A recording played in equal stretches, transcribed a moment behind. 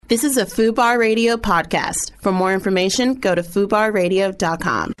This is a FUBAR Radio podcast. For more information, go to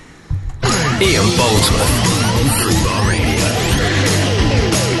FUBARradio.com. Ian Boldsworth. FUBAR Radio.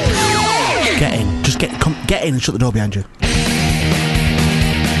 Get in. Just get in and shut the door behind you.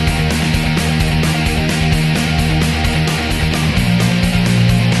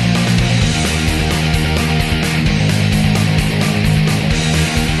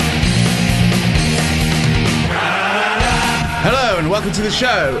 Hello and welcome to the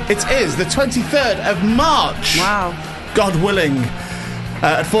show. It is the 23rd of March. Wow. God willing.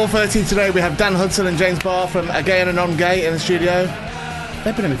 At 4:30 today we have Dan Hudson and James Barr from A Gay and a Non-Gay in the studio.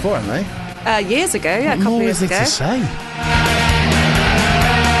 They've been in before, haven't they? Years ago, yeah, a couple of years ago. What more is there to say?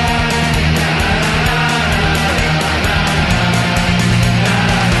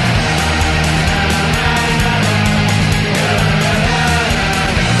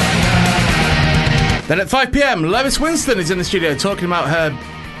 Then at 5 p.m, Lois Winston is in the studio talking about her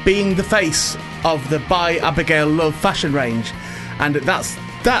being the face of the By Abigail Love fashion range. And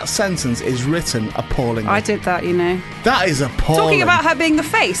that sentence is written appallingly. I did that, you know. That is appalling. Talking about her being the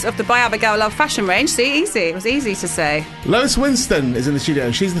face of the By Abigail Love fashion range. See, easy. It was easy to say. Lois Winston is in the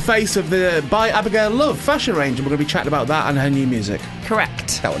studio. She's the face of the By Abigail Love fashion range. And we're going to be chatting about that and her new music.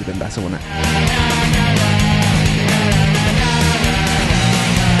 Correct. That would have been better, wouldn't it?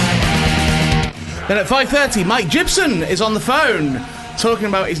 Then at 5:30, Mike Gibson is on the phone talking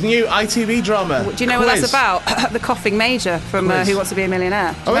about his new ITV drama. Do you know what that's about? The coughing major from Who Wants to Be a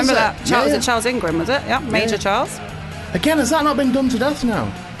Millionaire. Oh, remember is it? that? Yeah, Was yeah. it Charles Ingram, was it? Yeah, Major Charles. Again, has that not been done to death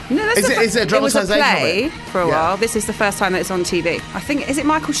now? No, Is it a it was a dramatisation play of it? for a Yeah. while. This is the first time that it's on TV. I think, is it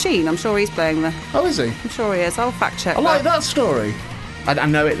Michael Sheen? I'm sure he's playing the... Oh, is he? I'm sure he is. I'll fact check I like that story. I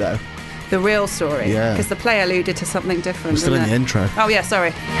know it, though. The real story. Yeah. Because the play alluded to something different. We're still in didn't the it? intro. Oh, yeah,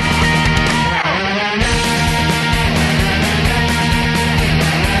 sorry.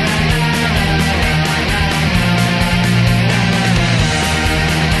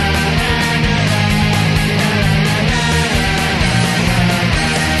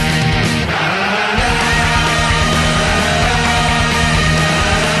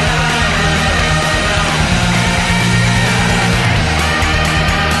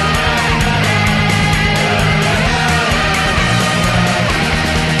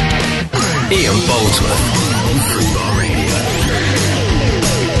 Ian Boldsworth. FUBAR Radio.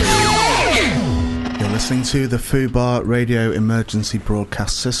 You're listening to the FUBAR Radio Emergency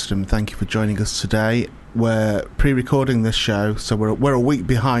Broadcast System. Thank you for joining us today. We're pre-recording this show, so we're a week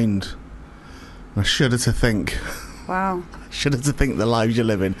behind. I shudder to think. Wow. Shudder to think the lives you're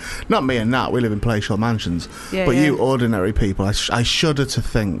living. Not me and Nat, we live in palatial mansions. Yeah, but yeah. you ordinary people, I shudder to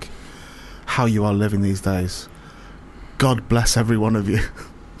think how you are living these days. God bless every one of you.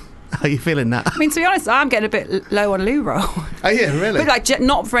 How are you feeling, Nat? I mean, to be honest, I'm getting a bit low on loo roll. Oh yeah, really? But like,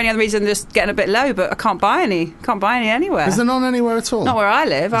 not for any other reason, just getting a bit low. But I can't buy any. anywhere. Is there none anywhere at all? Not where I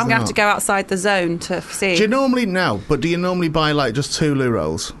live. I'm there going to have not? to go outside the zone to see. Do you normally do you normally buy like just 2 loo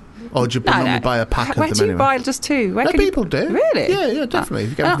rolls, or do you normally buy a pack Where of them do you anyway? buy just 2? Where No, can you- people do. Really? Yeah, definitely.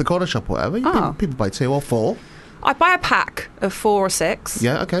 If you go to the corner shop or whatever, people buy 2 or 4. I buy a pack of 4 or 6.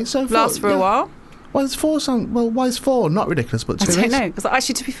 Yeah, okay. So Lasts for a while. Why is 4 why is 4 not ridiculous, but 2 I don't is? know. Because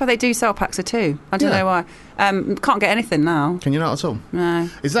actually, to be fair, they do sell packs of 2. I don't Yeah. know why. Can't get anything now. Can you not at all? No.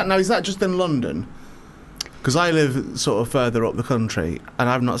 Is that just in London? Because I live sort of further up the country, and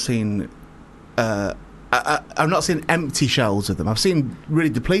I've not seen I've not seen empty shelves of them. I've seen really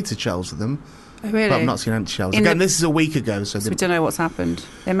depleted shelves of them. Oh, really? But I've not seen empty shelves. In Again, the- this is a week ago, so So we don't know what's happened.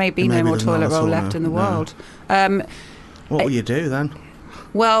 There may be no Maybe more there's not toilet at roll all, left in the no. world. what will you do then?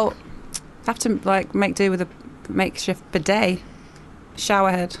 Well, have to like make do with a makeshift bidet,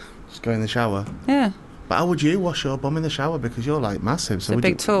 shower head. Just go in the shower. Yeah. But how would you wash your bum in the shower? Because you're like massive. So It's a would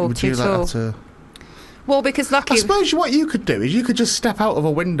big you, tool, Would too you like tall. have to? Well, because lucky. I suppose what you could do is you could just step out of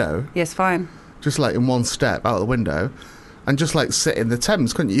a window, Yes, fine. just like in one step out of the window, and just like sit in the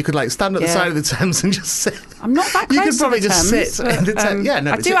Thames, couldn't you? You could like stand at the Yeah. side of the Thames and just sit. I'm not that close You could probably to the just Thames, sit in the but, Thames. Yeah,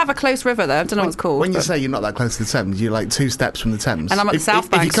 no, I but do sit- have a close river though. I don't know what it's called. When you but- say you're not that close to the Thames, you're like 2 steps from the Thames. And I'm at the South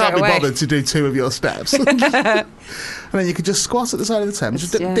If Bank you can't straight be away. bothered to do 2 of your steps, and then you could just squat at the side of the Thames,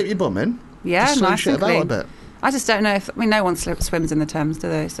 just Yeah. dip your bum in, Yeah, just nice shit and about a clean. bit. I just don't know if no one swims in the Thames, do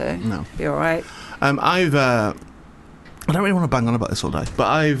they? So No. be all right. I don't really want to bang on about this all day, but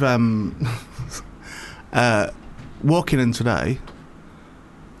I've walking in today.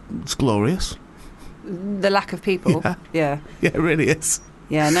 It's glorious. The lack of people. Yeah. Yeah. Yeah, it really is.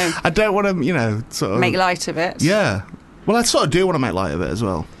 Yeah. No. I don't want to, sort of Make light of it. Yeah. Well, I sort of do want to make light of it as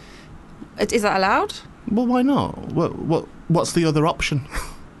well. Is that allowed? Well, why not? What's the other option?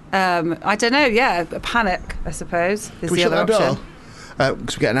 I don't know. Yeah, a panic. I suppose is Can we the shut other that door? option.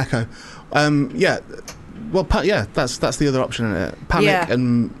 because we get an echo. Yeah. Well, that's the other option, isn't it? Panic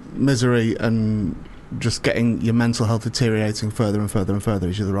and misery and just getting your mental health deteriorating further and further and further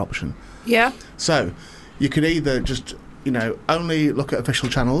is your other option. Yeah. So you could either just, only look at official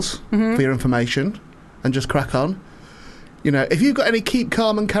channels for your information and just crack on. If you've got any keep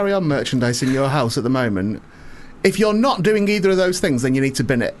calm and carry on merchandise in your house at the moment, if you're not doing either of those things, then you need to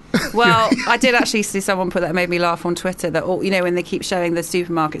bin it. Well, I did actually see someone put that, made me laugh on Twitter, that when they keep showing the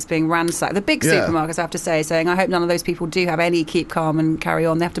supermarkets being ransacked, the big supermarkets, I have to say, saying, I hope none of those people do have any keep calm and carry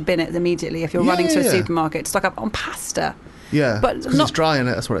on. They have to bin it immediately if you're running to a supermarket. Stock up on pasta. Yeah, because it's dry in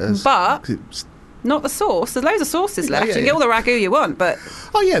it, that's what it is. But not the sauce. There's loads of sauces left. You can get all the ragu you want, but...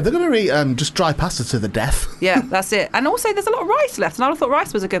 Oh, yeah, they're going to eat just dry pasta to the death. Yeah, that's it. And also, there's a lot of rice left, and I thought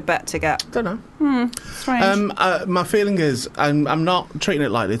rice was a good bet to get. Don't know. Strange. My feeling is, I'm not treating it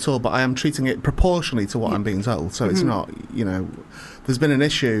lightly at all, but I am treating it proportionally to what I'm being told. So it's not, there's been an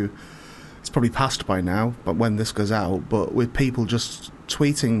issue, it's probably passed by now, but when this goes out, but with people just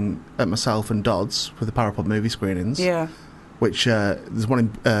tweeting at myself and Dodds for the Parapod movie screenings. Yeah. Which, there's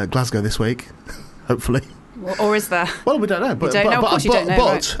one in Glasgow this week. Hopefully. Or is there? Well, we don't know. But, you don't know, of course you don't know.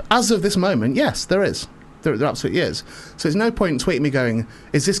 But as of this moment, yes, there is. There absolutely is. So there's no point in tweeting me going,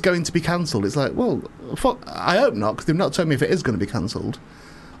 is this going to be cancelled? It's like, well, I hope not, because they've not told me if it is going to be cancelled.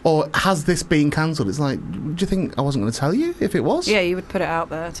 Or has this been cancelled? It's like, do you think I wasn't going to tell you if it was? Yeah, you would put it out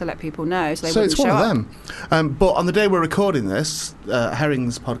there to let people know, so they wouldn't it's one show of up. them. But on the day we're recording this,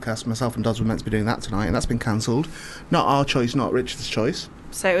 Herring's podcast, myself and Dodds were meant to be doing that tonight, and that's been cancelled. Not our choice, not Richard's choice.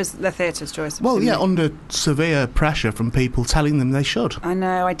 So it was the theatre's choice. Well, yeah, under severe pressure from people telling them they should. I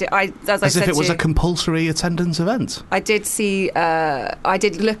know. I did. As if it was a compulsory attendance event. I did see. I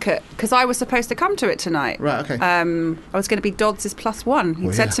did look at, because I was supposed to come to it tonight. Right. Okay. I was going to be Dodds' +1.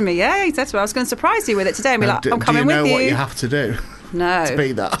 He said to me, he said to me, I was going to surprise you with it today and be like, I'm coming with you. Do you know what you have to do? No. To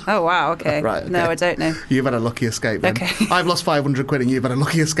be that. Oh, wow, okay. Right, okay. No, I don't know. You've had a lucky escape then. Okay. I've lost 500 quid and you've had a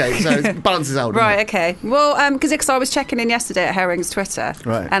lucky escape, so it balances out. Right, okay. Well, because I was checking in yesterday at Herring's Twitter,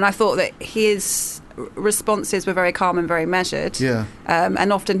 right, and I thought that his responses were very calm and very measured. Yeah.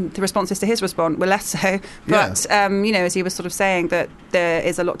 And often the responses to his response were less so. But, as he was sort of saying that there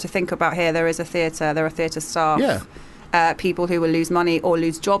is a lot to think about here. There is a theatre, there are theatre staff. Yeah. People who will lose money or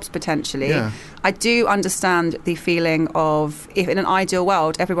lose jobs potentially. Yeah. I do understand the feeling of, if in an ideal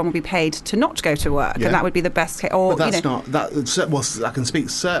world everyone would be paid to not go to work, and that would be the best case. Or, but that's not that. Well, I can speak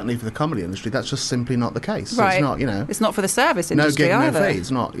certainly for the comedy industry. That's just simply not the case. So right. It's not. It's not for the service industry no gig, either. no fee.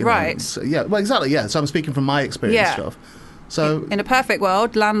 It's not. Right. So, yeah. Well, exactly. Yeah. So I'm speaking from my experience stuff. So in a perfect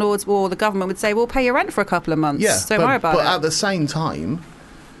world, landlords or the government would say, "We'll pay your rent for a couple of months. Yeah. Don't worry about it." But at the same time,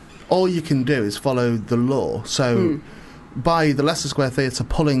 all you can do is follow the law. So. By the Leicester Square Theatre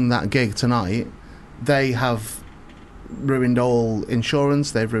pulling that gig tonight, they have ruined all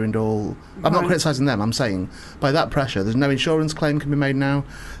insurance, they've ruined all... I'm not criticising them, I'm saying by that pressure, there's no insurance claim can be made now,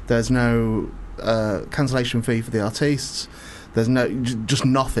 there's no cancellation fee for the artists, there's just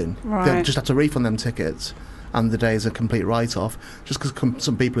nothing. Right. They just have to refund them tickets, and the day is a complete write-off, just because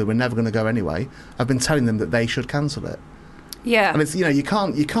some people who were never going to go anyway have been telling them that they should cancel it. Yeah. And it's, you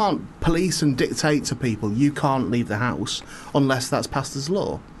can't police and dictate to people you can't leave the house unless that's passed as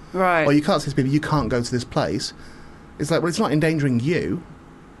law. Right. Or you can't say to people you can't go to this place. It's like, well, it's not endangering you.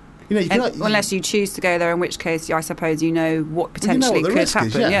 You cannot, unless you choose to go there, in which case I suppose you know what potentially what the risk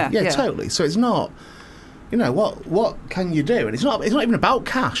could happen. is, yeah, totally. So it's not, what can you do? And it's not even about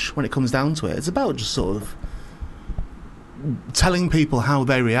cash when it comes down to it. It's about just sort of telling people how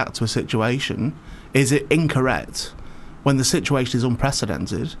they react to a situation. Is it incorrect? When the situation is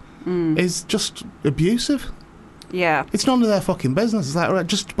unprecedented, is just abusive. Yeah. It's none of their fucking business. It's like, all right,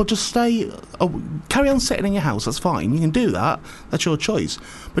 just stay... carry on sitting in your house, that's fine. You can do that. That's your choice.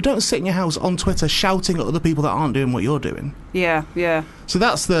 But don't sit in your house on Twitter shouting at other people that aren't doing what you're doing. Yeah, yeah. So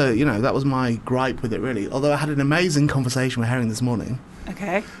that's that was my gripe with it, really. Although I had an amazing conversation with Herring this morning.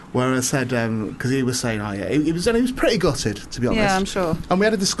 Okay. Where I said, because he was saying, he was pretty gutted, to be honest. Yeah, I'm sure. And we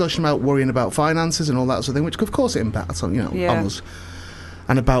had a discussion about worrying about finances and all that sort of thing, which of course it impacts on, on us.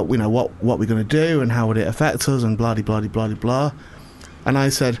 And about, what we're going to do and how would it affect us and blah, blah, blah, blah, blah. And I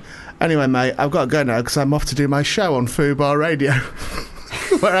said, anyway, mate, I've got to go now because I'm off to do my show on Fubar Radio.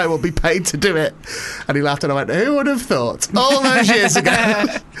 Where I will be paid to do it. And he laughed and I went, who would have thought all those years ago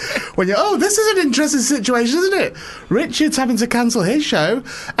when this is an interesting situation, isn't it? Richard's having to cancel his show,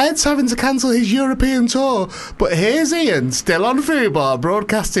 Ed's having to cancel his European tour, but here's Ian still on Fubar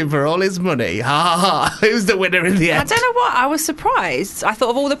broadcasting for all his money. Ha ha ha. Who's the winner in the end? I don't know what, I was surprised. I thought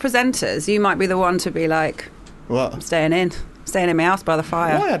of all the presenters, you might be the one to be like, what? I'm staying in. Staying in my house by the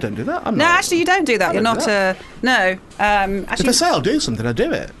fire. Why I don't do that? No, actually, you don't do that. You're don't not do that. no. If Actually, I say I'll do something, I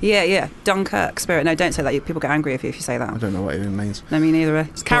do it. yeah. Dunkirk spirit. No, don't say that. People get angry if you say I that. don't know what it even means. No, me neither.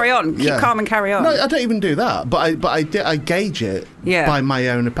 Just carry on. Keep calm and carry on. No, I don't even do that. But I gauge it by my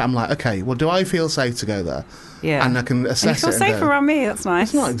own. I'm like, okay, well, do I feel safe to go there? Yeah. And I can assess and you feel it. safe around me. That's nice.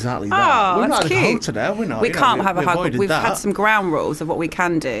 It's not exactly that. Oh, We've that's not had cute. a hug today, have we not? We can't have a hug. avoided We've that. had some ground rules of what we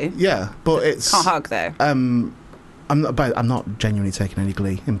can do. Yeah, but it's Can't hug though. I'm not genuinely taking any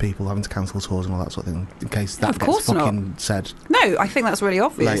glee in people having to cancel tours and all that sort of thing. In case that Of gets course not. fucking said. No, I think that's really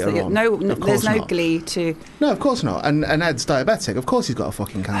obvious. Later That on. there's course no not. glee to. No, of course not. And Ed's diabetic. Of course he's got to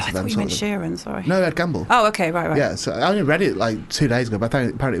fucking I cancel thought them. you sort meant of thing. Sheeran. Sorry. No, Ed Gamble. Oh, okay, right. Yeah, so I only read it like 2 days ago, but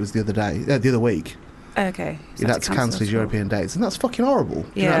apparently it was the other week. Okay. He'd had to cancel his the tour. European dates, and that's fucking horrible.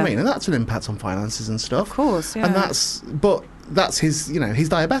 Do you know what I Yeah. mean? And that's an impact on finances and stuff. Of course, yeah. And that's his, he's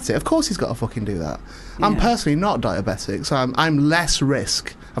diabetic. Of course he's got to fucking do that. I'm Yeah. personally not diabetic, so I'm less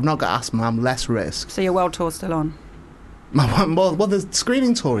risk. I've not got asthma, I'm less risk. So your world tour's still on? Well, the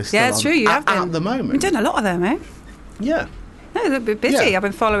screening tour is still Yeah, it's on true. You have been at the moment. You're doing a lot of them, eh? Yeah. No, they're a bit busy. Yeah. I've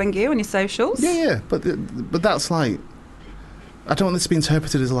been following you on your socials. Yeah, but that's like, I don't want this to be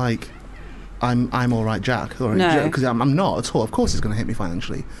interpreted as like, I'm all right, Jack, or No. because I'm not at all. Of course, it's going to hit me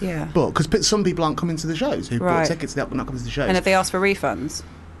financially. Yeah. But because some people aren't coming to the shows who Right. bought tickets, they're not coming to the shows. And have they asked for refunds?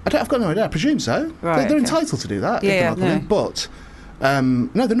 I've got no idea. I presume so. Right, They're okay. entitled to do that. Yeah, if they're not coming. no. But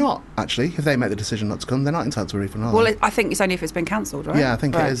no, they're not actually. If they make the decision not to come, they're not entitled to a refund. Are Well, they? I think it's only if it's been cancelled, right? Yeah, I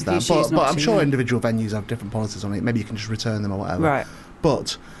think Right, it is if you that. choose But not I'm to, sure yeah. individual venues have different policies on it. Maybe you can just return them or whatever. Right.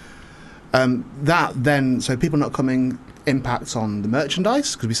 But that then, so people not coming impacts on the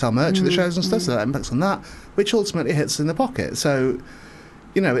merchandise because we sell merch at the shows and stuff. So that impacts on that, which ultimately hits in the pocket. So,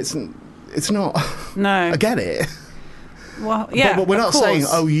 it's not. No. I get it. Well, yeah. but we're of not saying,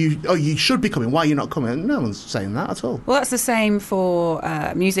 course. you should be coming. Why are you not coming? No one's saying that at all. Well, that's the same for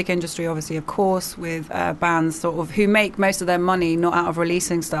music industry, obviously, of course, with bands sort of who make most of their money not out of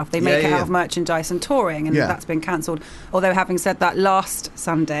releasing stuff. They make it out of merchandise and touring, and that's been cancelled. Although, having said that, last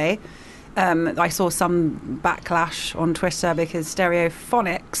Sunday, I saw some backlash on Twitter because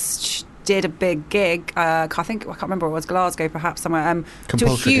Stereophonics did a big gig. I can't remember where it was, Glasgow, perhaps somewhere. To a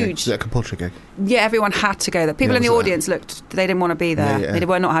Compulsory gig. huge. Is it a compulsory gig? Yeah, everyone had to go there. People Yeah, in the was it? audience looked, they didn't want to be there. Yeah. They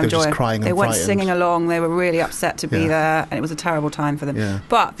were not having They were joy. just crying They and weren't frightened. singing along. They were really upset to be Yeah. there, and it was a terrible time for them. Yeah.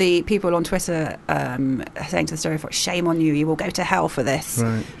 But the people on Twitter saying to the Stereophonics, shame on you, you will go to hell for this.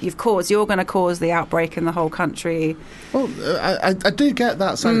 Right. You're going to cause the outbreak in the whole country. Well, I do get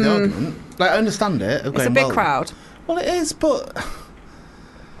that side of the argument. Like, I understand it. It's a big crowd. Well, it is, but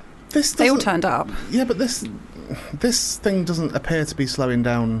this They all doesn't- turned up. Yeah, but this thing doesn't appear to be slowing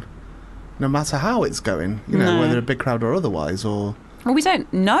down, no matter how it's going. No. Whether a big crowd or otherwise, or Well, we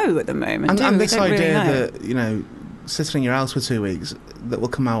don't know at the moment, and, do we? and We this don't really idea know. that sitting in your house for 2 weeks that will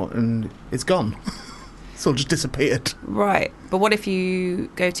come out and it's gone. It's all just disappeared. Right, but what if you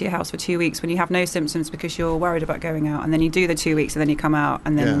go to your house for 2 weeks when you have no symptoms because you're worried about going out, and then you do the 2 weeks and then you come out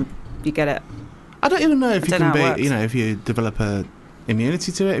and then you get it? I don't even know if you don't know can how it be, works. if you develop a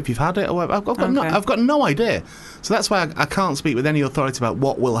immunity to it, if you've had it or whatever. Okay. I've got no idea. So that's why I can't speak with any authority about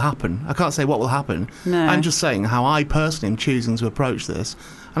what will happen. I can't say what will happen. No. I'm just saying how I personally am choosing to approach this.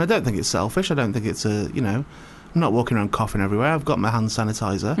 And I don't think it's selfish. I don't think it's I'm not walking around coughing everywhere. I've got my hand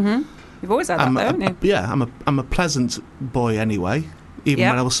sanitizer. Mm-hmm. You've always had that, though, haven't you? Yeah, I'm a pleasant boy anyway. Even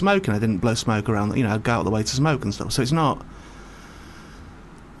Yep. when I was smoking, I didn't blow smoke around. I'd go out of the way to smoke and stuff. So it's not.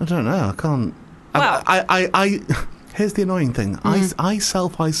 I don't know. I can't. Well- I here's the annoying thing. I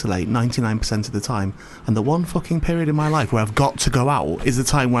self-isolate 99% of the time, and the one fucking period in my life where I've got to go out is the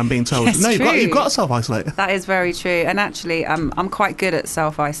time where I'm being told, Yes, no, true. you've got to self-isolate. That is very true. And actually, I'm quite good at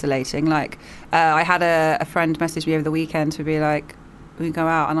self-isolating. Like, I had a friend message me over the weekend to be like, we go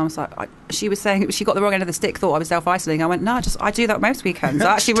out, and I was like, she was saying she got the wrong end of the stick, thought I was self-isolating. I went, no, I do that most weekends.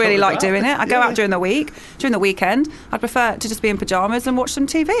 I actually really like doing it. I go out during the week. During the weekend, I'd prefer to just be in pyjamas and watch some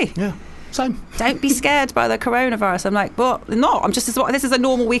TV. Yeah, same. Don't be scared by the coronavirus. I'm like, well, not. I'm just this is a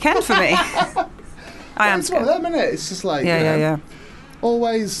normal weekend for me. I am It's one of scared. them, innit? It's just like Yeah.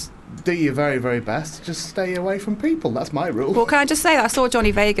 always do your very, very best to just stay away from people. That's my rule. Well, can I just say that I saw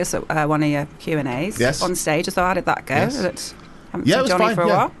Johnny Vegas at one of your Q&As Yes. on stage, so how did that go? Yes. Haven't Yeah, seen it was Johnny fine. for a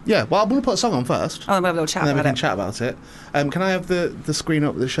while. Yeah, well, I'm going to put a song on first. Oh, then we'll have a little chat And then we about can it. chat about it. Can I have the screen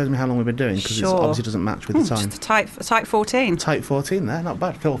up that shows me how long we've been doing? Because it Sure. obviously doesn't match with the time. Just a tight 14. Tight 14 there, not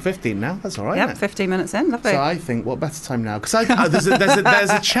bad. Feel 15 now, that's all right. Yep, isn't it? 15 minutes in. Lovely. So I think, what better time now? Because there's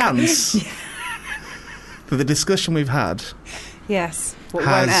a chance that the discussion we've had Yes. What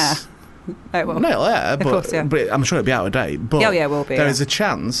won't air? has... Oh, well. No, yeah, Of course, yeah. but I'm sure it'll be out of date. But Yeah, it will be, there yeah. is a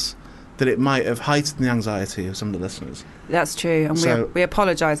chance that it might have heightened the anxiety of some of the listeners. That's true, and So- we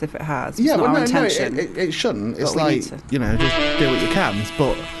apologise if it has. It's Yeah, not well, our intention. it shouldn't. It's But we need like, to. you know, just do what you can.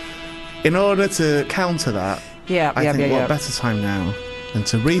 But in order to counter that, Yeah, I yeah, think yeah, what yeah. better time now than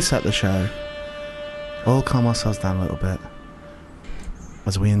to reset the show, all calm ourselves down a little bit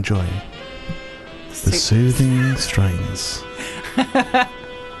as we enjoy the soothing strains.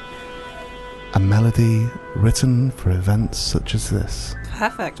 A melody written for events such as this.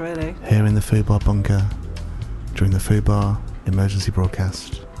 Perfect, really. Here in the Fubar bunker, during the Fubar emergency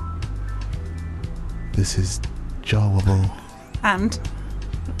broadcast. This is Jar Wobble And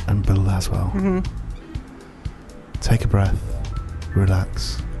Bill Laswell. Mm-hmm. Take a breath,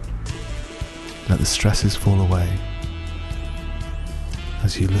 relax, let the stresses fall away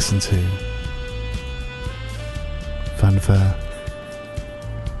as you listen to Fanfare.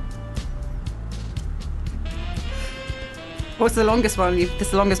 what's the longest one? This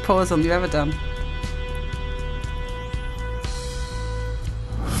is the longest pause on you've ever done.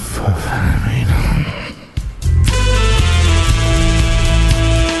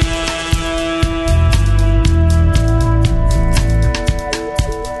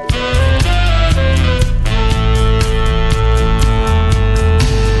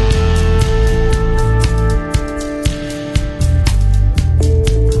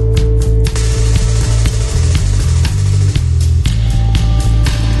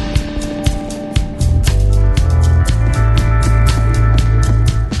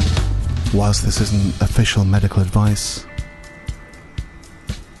 Whilst this isn't official medical advice,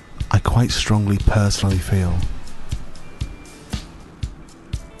 I quite strongly personally feel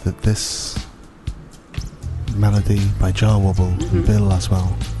that this melody by Jar Wobble and Bill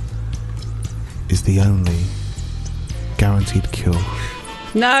Laswell is the only guaranteed cure.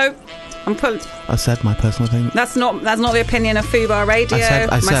 No, I'm put. I said my personal opinion. That's not the opinion of Fubar Radio.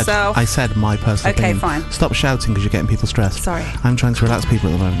 Myself. I said my personal Okay, opinion. fine. Stop shouting because you're getting people stressed. Sorry. I'm trying to relax people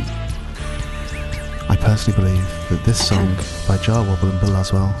at the moment. I personally believe that this song by Jar Wobble and Bill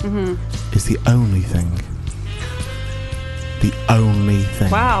Laswell is the only thing. The only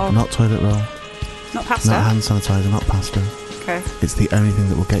thing. Wow. Not toilet roll, Not pasta. not hand sanitizer, not pasta. Okay. It's the only thing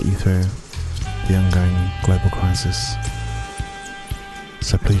that will get you through the ongoing global crisis.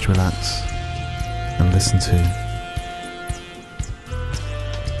 So please relax and listen to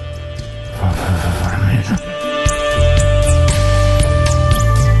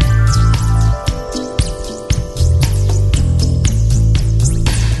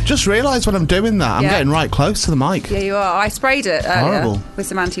Just realised when I'm doing that, I'm Yeah. getting right close to the mic. Yeah, you are. I sprayed it earlier Horrible. with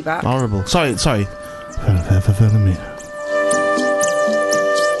some antibac. Horrible. Sorry.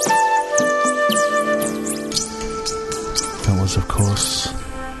 That was, of course,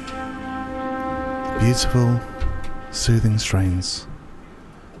 beautiful, soothing strains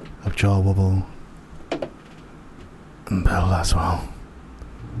of Jar Wobble and Bill Laswell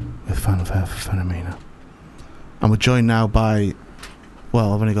with Fanfare for Philomena. And we're joined now by...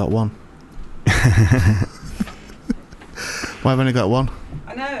 Well, I've only got one. Well, I've only got one.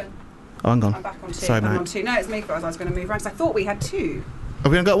 I know. Oh, hang on. I'm back on two. Sorry, I'm mate. on two. No, it's me. I was going to move around because I thought we had two.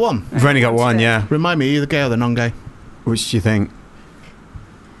 Have we only got one? We've only got one, yeah. Remind me, are you the gay or the non-gay? Which do you think?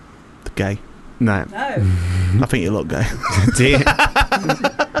 The gay. No. No. I think you look gay. Do you?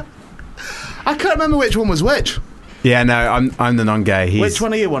 I can't remember which one was which. Yeah, no, I'm the non-gay. Which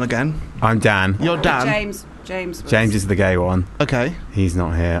one are you one again? I'm Dan. You're Dan. James. James is the gay one. Okay. He's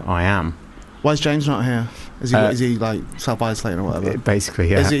not here. I am. Why is James not here? Is he like self-isolating or whatever? Basically,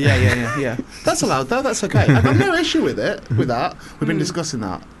 yeah. Is he? Yeah. That's allowed though. That's okay. I've got no issue with it. With that, we've been discussing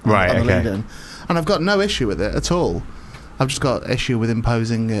that Right, on the okay. LinkedIn, and I've got no issue with it at all. I've just got issue with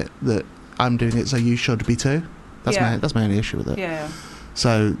imposing it that I'm doing it, so you should be too. That's Yeah. my only issue with it. Yeah.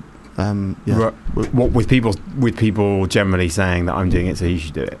 So, yeah, What with people generally saying that I'm doing it, so you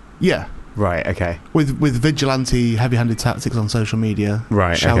should do it. yeah. Right. Okay. With vigilante, heavy-handed tactics on social media,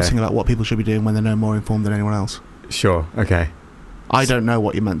 Right. shouting Okay. about what people should be doing when they're no more informed than anyone else. Sure. Okay. I don't know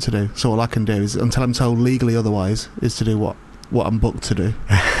what you're meant to do, so all I can do is, until I'm told legally otherwise, is to do what I'm booked to do.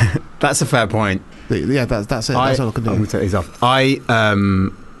 That's a fair point. Yeah, that's it. That's all I can I'm do. gonna take these off. I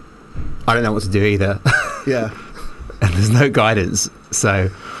don't know what to do either, Yeah. and there's no guidance. So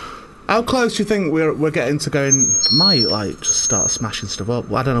How close do you think we're getting to going? Might like just start smashing stuff up.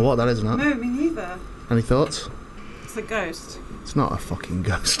 I don't know what that is, not. No, me neither. Any thoughts? It's a ghost. It's not a fucking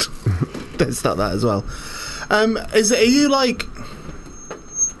ghost. Don't start that as well. Are you like?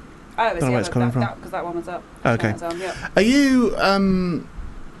 Oh, it's Don't know where it's coming from. Because that one was up. Okay. That was, yeah.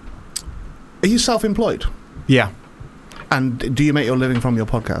 Are you self-employed? yeah, And do you make your living from your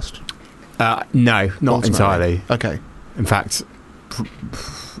podcast? no, not Ultimately. entirely. Okay. In fact,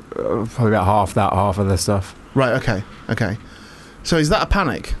 probably about half that, half other stuff. Right. Okay. So is that a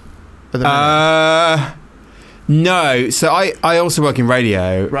panic? At the minute? No. So I also work in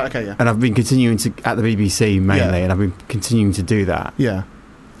radio. Right. Okay. Yeah. And I've been continuing to at the BBC mainly, Yeah. and I've been continuing to do that. Yeah.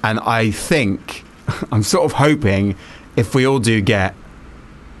 And I think I'm sort of hoping if we all do get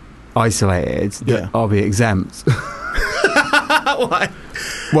isolated, that Yeah. I'll be exempt. Why?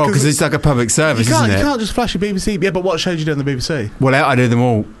 Well, because it's like a public service, You isn't can't, it? you can't just flash your BBC. Yeah, but what show do you do on the BBC? Well, I do them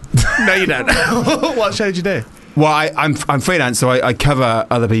all. No, you don't. What show do you do? Well, I'm freelance, so I cover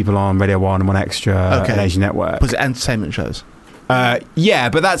other people on Radio 1 and 1 Extra and Asian Network. Was it entertainment shows? Yeah,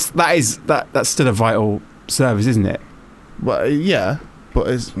 but that's still a vital service, isn't it? Well, yeah, but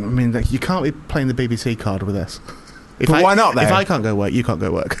you can't be playing the BBC card with this. Why not, though? If I can't go work, you can't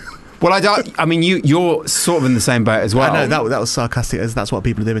go work. Well, I don't. I mean, you're sort of in the same boat as well. I know that was sarcastic. As that's what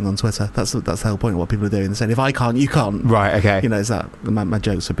people are doing on Twitter. That's the whole point of what people are doing. They're saying, if I can't, you can't. Right. Okay. You know, is that my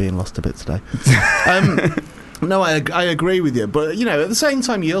jokes are being lost a bit today? No, I agree with you, but you know, at the same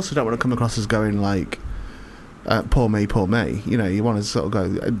time, you also don't want to come across as going like, poor me, poor me. You know, you want to sort of go.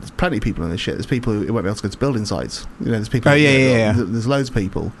 There's plenty of people in this shit. There's people who won't be able to go to building sites. You know, there's people. Oh yeah. There's loads of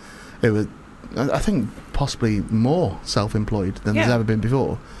people who are, I think, possibly more self-employed than there's ever been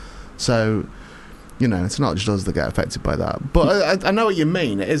before. So, you know, it's not just us that get affected by that. But I know what you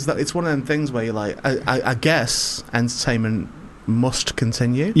mean. It is that it's one of them things where you're like, I guess entertainment must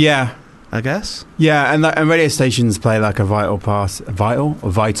continue. Yeah. I guess. Yeah, and radio stations play like a vital part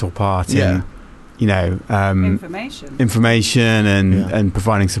in, you know, information and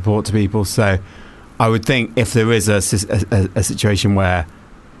providing support to people. So, I would think if there is a situation where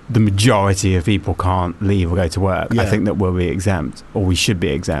the majority of people can't leave or go to work, I think that we'll be exempt, or we should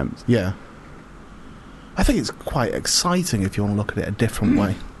be exempt. Yeah. I think it's quite exciting if you want to look at it a different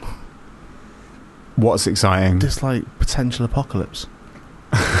way. What's exciting? Just like potential apocalypse.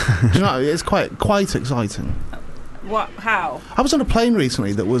 Do you know, it's quite exciting. What? How? I was on a plane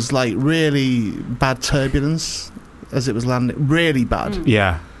recently that was like really bad turbulence as it was landing, really bad.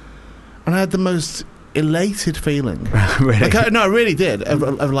 Yeah. And I had the most elated feeling. Really? Like, I really did,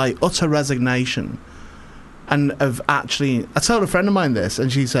 of like utter resignation, and of actually. I told a friend of mine this,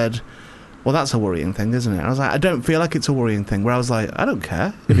 and she said, "Well, that's a worrying thing, isn't it?" And I was like, "I don't feel like it's a worrying thing." Where I was like, "I don't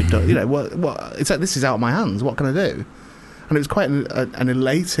care if it does." You know, what? It's like, this is out of my hands. What can I do? And it was quite an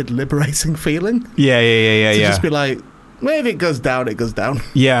elated, liberating feeling. Yeah. To just be like, well, if it goes down, it goes down.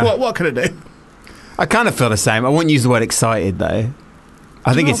 Yeah. What can I do? I kind of feel the same. I wouldn't use the word excited though.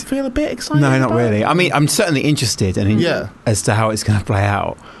 I think it's feel a bit excited. No, not really. I mean, I'm certainly interested as to how it's going to play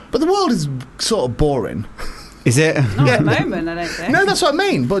out. But the world is sort of boring. Is it? Not at the moment, I don't think. No, that's what I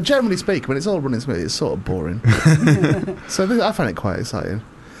mean. But generally speaking, when it's all running smoothly, it's sort of boring. So I find it quite exciting.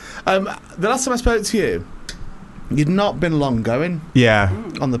 The last time I spoke to you, you'd not been long going. Yeah.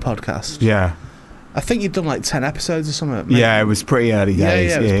 On the podcast. Yeah. I think you'd done like 10 episodes or something. Maybe. Yeah, it was pretty early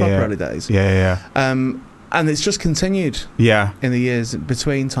days. Yeah, it was proper early days. Yeah. And it's just continued. Yeah. In the years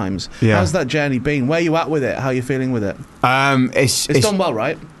between times. Yeah. How's that journey been? Where are you at with it? How are you feeling with it? It's done well,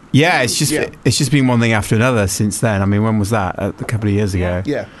 right? Yeah, it's just been one thing after another since then. I mean, when was that? A couple of years ago.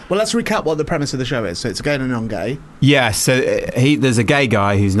 Yeah. Well, let's recap what the premise of the show is. So it's a gay and a non-gay. Yeah. So there's a gay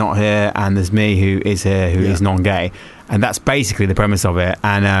guy who's not here, and there's me who is here, who is non-gay, and that's basically the premise of it.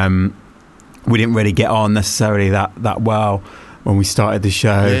 And we didn't really get on necessarily that well when we started the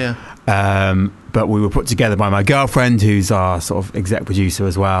show. Yeah. But we were put together by my girlfriend, who's our sort of exec producer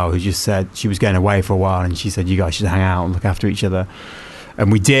as well, who just said she was going away for a while, and she said, you guys should hang out and look after each other.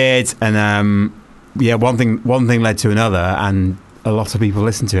 And we did, and one thing led to another, and a lot of people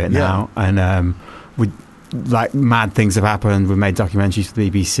listen to it now. And we like mad things have happened. We've made documentaries for the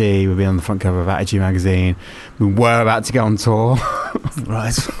BBC. We've been on the front cover of Attitude magazine. We were about to go on tour,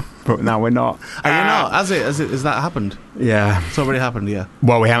 right? But now we're not. Are you not? Has that happened? Yeah, it's already happened. Yeah.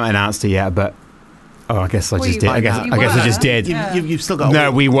 Well, we haven't announced it yet, but. Oh, I guess I just did. I guess I just did. You've still got.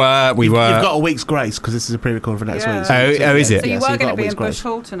 No, we were. You've got a week's grace because this is a pre-record for next week. So is it? So you were going to be in Bush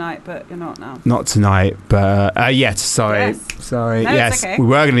Hall tonight, but you're not now. Not tonight, but yes. Sorry. No, yes, okay. We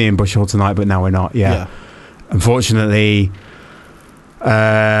were going to be in Bush Hall tonight, but now we're not. Yeah. Unfortunately, we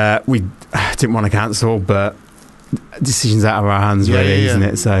didn't want to cancel, but decisions out of our hands, really, isn't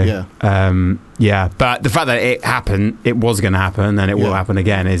it? So, but the fact that it happened, it was going to happen, and it will happen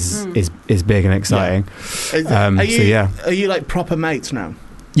again is big and exciting. Are you like proper mates now?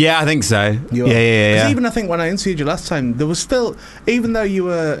 Yeah, I think so. Yeah. Because even I think when I interviewed you last time, there was still, even though you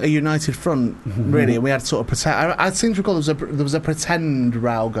were a united front, really, and we had sort of pretend. I seem to recall there was a pretend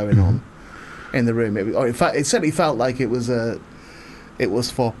row going on in the room. It certainly felt like it was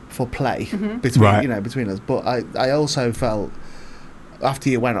for play between between us. But I also felt after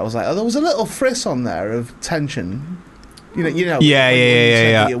you went, I was like, oh, there was a little friss on there of tension. You know. Yeah. when you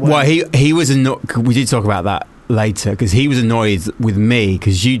said that you weren't- Well, he was annoyed. We did talk about that later because he was annoyed with me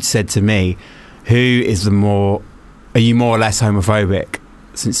because you'd said to me, "Are you more or less homophobic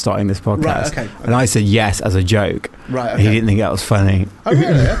since starting this podcast?" Right, okay. And I said yes as a joke. Right, He okay. didn't think that was funny. Oh,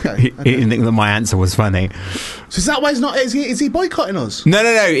 really? Okay. He didn't think that my answer was funny. So is that why he's not? Is he boycotting us? No.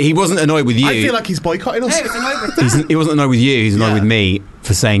 He wasn't annoyed with you. I feel like he's boycotting us. No, it's annoyed with that. He wasn't annoyed with you. He was annoyed Yeah. with me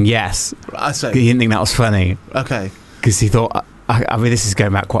for saying yes. I He say. didn't think that was funny Okay. because he thought. I mean, this is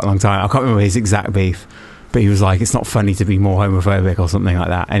going back quite a long time. I can't remember his exact beef, but he was like, "It's not funny to be more homophobic" or something like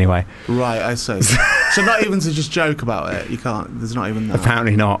that. Anyway, Right, I see. So not even to just joke about it. You can't. There's not even that.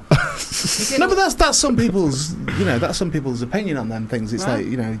 apparently not. No, but that's some people's. That's some people's opinion on them things. It's Right.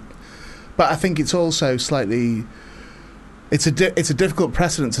 like but I think it's also slightly. It's a difficult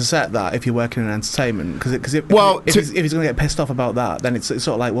precedent to set that if you're working in entertainment because if he's going to get pissed off about that, then it's sort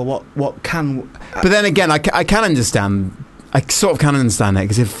of like, well, what can? But then again, I can understand. I sort of can understand it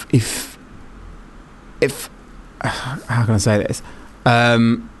because if how can I say this?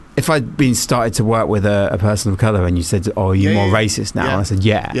 If I'd been started to work with a person of colour and you said, "Oh, are you more racist now?" Yeah. and I said,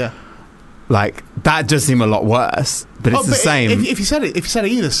 "Yeah," Yeah. like that does seem a lot worse. But it's the same. If you said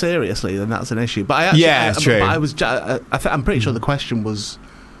it either seriously, then that's an issue. But I actually, Yeah, true. But I'm pretty sure the question was.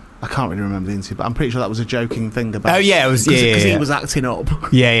 I can't really remember the interview, but I'm pretty sure that was a joking thing about. Oh yeah, it was. Because Yeah. he was acting up.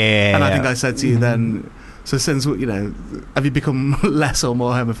 Yeah. And I think I said to you then, so since, have you become less or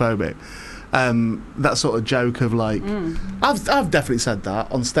more homophobic? That sort of joke of like, I've definitely said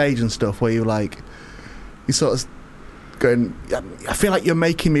that on stage and stuff where you're sort of going, I feel like you're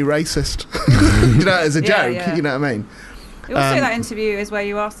making me racist, as a Yeah, joke, yeah. you know what I mean? Also, that interview is where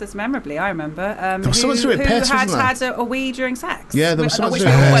you asked us memorably, I remember, was something to do with who piss, had wasn't there? had a wee during sex. Yeah, there was something which to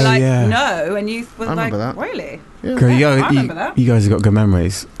we do with all were piss. like, Yeah. no, and you were I like, remember that. really? Yeah. Girl, I remember that. you guys have got good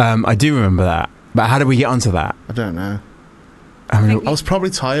memories. I do remember that. But how did we get onto that? I don't know. I mean, I was probably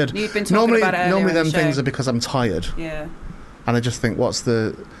tired. You'd been talking Normally, about it earlier normally in the them show. things are because I'm tired, Yeah. and I just think, what's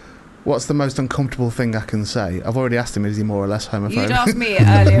the most uncomfortable thing I can say? I've already asked him, is he more or less homophobic? You'd asked me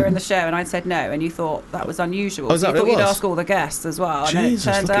earlier in the show, and I said no, and you thought that was unusual. Oh, is So that you what thought it you'd was? ask all the guests as well. Jesus,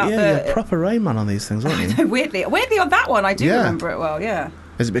 and it turns look at out you, that you're proper Rain Man on these things, aren't you? weirdly on that one, I do Yeah. remember it well. Yeah.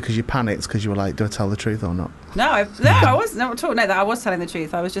 Is it because you panicked because you were like, do I tell the truth or not? No, I was not talking. No, that I was telling the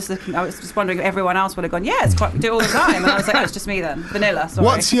truth. I was just wondering if everyone else would have gone. Yeah, it's quite, we do it all the time. And I was like, oh, it's just me then. Vanilla. Sorry.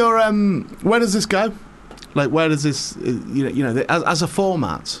 What's your where does this go? Like, where does this as a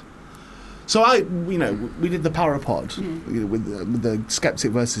format? So we did the Parapod with the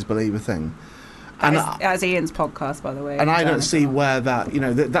skeptic versus believer thing, and as Ian's podcast, by the way. I don't see where that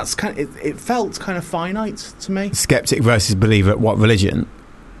that's kind of, it felt kind of finite to me. skeptic versus believer. What religion?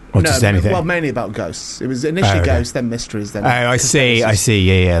 Or just anything? Well, mainly about ghosts. It was initially Oh, okay. ghosts, then mysteries, then. Oh, I see. conspiracies.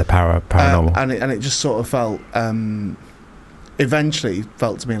 Yeah. The paranormal. And it just sort of felt. Eventually,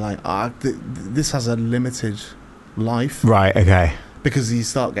 felt to me like this has a limited life, right. Okay. because you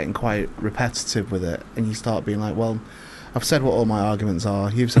start getting quite repetitive with it, and you start being like, well, I've said what all my arguments are.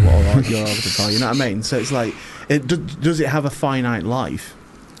 You've said what all your arguments are. You know what I mean? So it's like, does it have a finite life?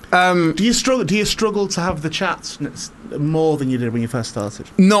 Do you struggle to have the chats more than you did when you first started?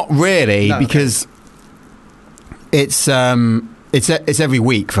 Not really, No, okay. because it's every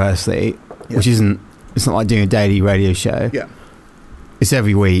week. Firstly, Yeah. which isn't. It's not like doing a daily radio show. Yeah. It's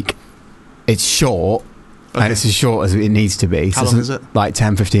every week. It's short. Okay. And it's as short as it needs to be. How So long it's is it? Like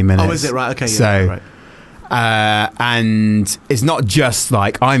 10-15 minutes. Oh, is it right? Okay. Yeah, So, right. and it's not just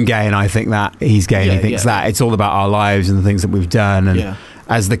like I'm gay and I think that he's gay and Yeah, he thinks yeah. that. It's all about our lives and the things that we've done. And Yeah.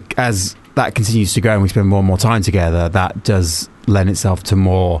 as that continues to go and we spend more and more time together, that does lend itself to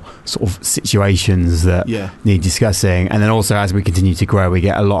more sort of situations that Yeah. need discussing. And then also as we continue to grow, we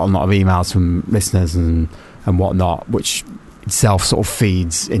get a lot of emails from listeners and whatnot, which itself sort of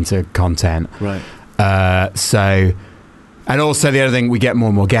feeds into content. Right. So, and also the other thing, we get more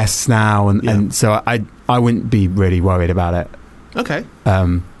and more guests now, Yeah. and so I wouldn't be really worried about it. Okay.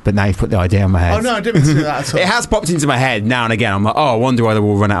 But now you've put the idea on my head. Oh no, I didn't mean to do that at all. It has popped into my head now and again. I'm like, oh, I wonder whether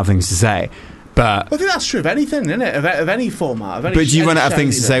we'll run out of things to say. But Well, I think that's true of anything, isn't it? Of any format. Of any, do you any run out of show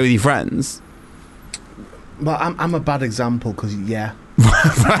things you to do. say with your friends? Well, I'm a bad example because yeah.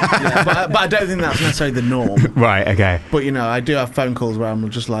 Yeah, but I don't think that's necessarily the norm. Right. Okay. But I do have phone calls where I'm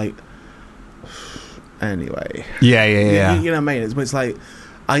just like, anyway. Yeah. You know what I mean? It's like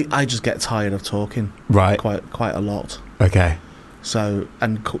I just get tired of talking Right. quite a lot. Okay. So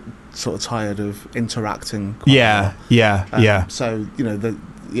sort of tired of interacting. Quite a Yeah. lot. Yeah. So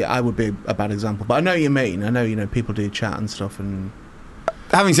I would be a bad example, but I know what you mean. I know people do chat and stuff, and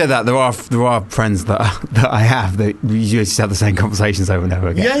having said that, there are friends that I have that you just have the same conversations over and over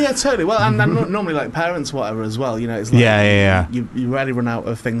again. Yeah, totally. Well, and normally like parents, or whatever, as well. You know, it's like you rarely run out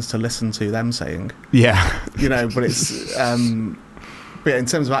of things to listen to them saying. Yeah. You know, but it's but in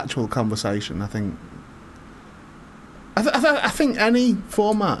terms of actual conversation, I think. I think any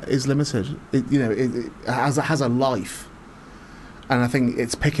format is limited. It has a life, and I think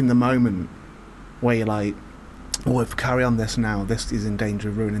it's picking the moment where you're like, "Oh, if we carry on this now, this is in danger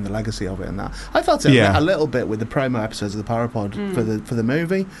of ruining the legacy of it." And that I felt it a little bit with the promo episodes of the Parapod for the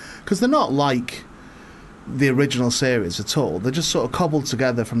movie, because they're not like the original series at all. They're just sort of cobbled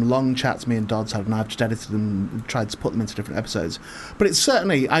together from long chats me and Dodds had, and I've just edited them and tried to put them into different episodes. But it's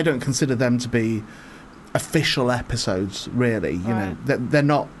certainly, I don't consider them to be official episodes, really. You know, they're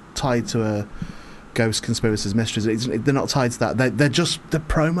not tied to a ghost, conspiracies, mysteries. They're not tied to that. They're just the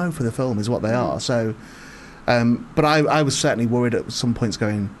promo for the film is what they are. So, but I was certainly worried at some points,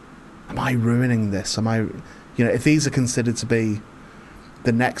 going, "Am I ruining this? Am I, you know, if these are considered to be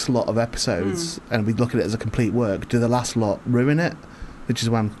the next lot of episodes, and we look at it as a complete work, do the last lot ruin it?" Which is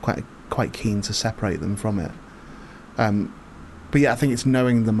why I'm quite keen to separate them from it. But yeah, I think it's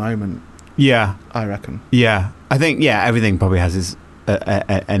knowing the moment. Yeah, I reckon. Yeah, I think everything probably has its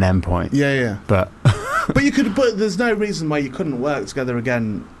an end point. Yeah. But but there's no reason why you couldn't work together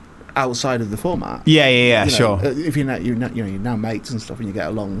again outside of the format. Yeah, You know, sure. If you're now mates and stuff, and you get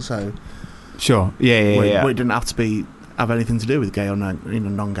along, so Sure. Yeah. It didn't have to have anything to do with gay or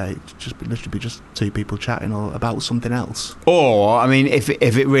non-gay. Literally be just two people chatting or about something else. Or I mean, if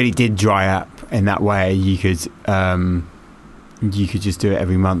it really did dry up in that way, you could just do it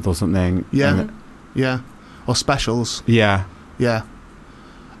every month or something. Yeah, or specials. Yeah.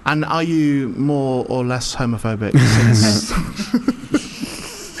 And are you more or less homophobic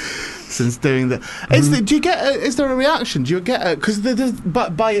since doing that? Do you get? Is there a reaction? Do you get? Because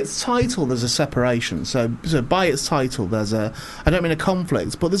by its title, there's a separation. So by its title, there's a. I don't mean a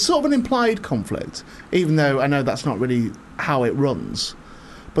conflict, but there's sort of an implied conflict, even though I know that's not really how it runs.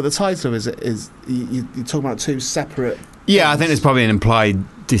 But the title is you're talking about two separate. Yeah, I think there's probably an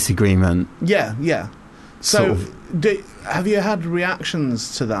implied disagreement. Yeah. So, Sort have you had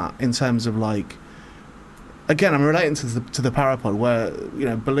reactions to that in terms of like? Again, I'm relating to the Parapod, where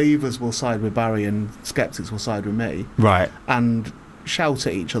believers will side with Barry and skeptics will side with me, Right. and shout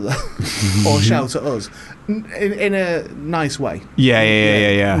at each other or shout at us in a nice way.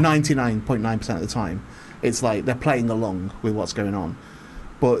 Yeah. 99.9% of the time, it's like they're playing along with what's going on.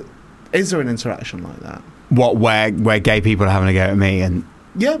 But is there an interaction like that? What where gay people are having a go at me and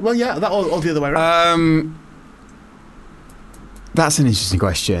that or the other way around. That's an interesting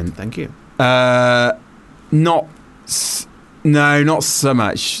question. Thank you. Not so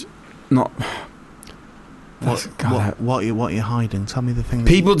much. Not. What are you hiding? Tell me the thing.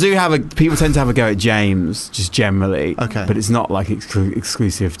 People tend to have a go at James, just generally. Okay. But it's not like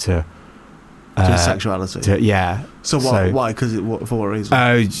exclusive to sexuality. So what? Why? Because for what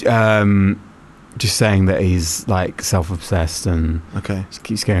reason? Just saying that he's like self-obsessed and just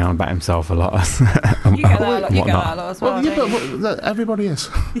keeps going on about himself a lot. You get that a lot as well. But everybody is.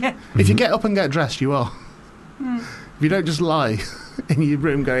 Yeah. If you get up and get dressed, you are. If you don't just lie in your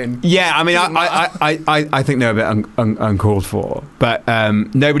room going. Yeah, I mean, I think they're a bit uncalled for, but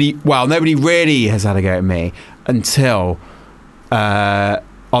nobody really has had a go at me until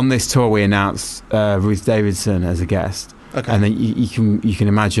on this tour we announced Ruth Davidson as a guest, and then you can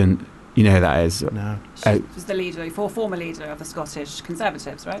imagine. You know who that is? No. She was the former leader of the Scottish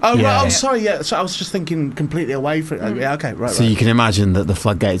Conservatives, right? Oh, yeah. Right. Oh, sorry. Yeah. So I was just thinking completely away from it. Yeah. Okay. Right. So you can imagine that the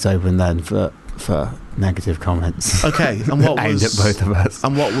floodgates open then for negative comments. Okay. And what aimed was at both of us?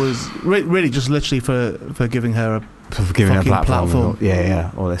 And what was really just literally for giving her for giving her a platform.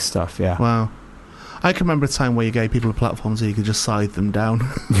 Yeah. All this stuff. Yeah. Wow. I can remember a time where you gave people a platform so you could just scythe them down.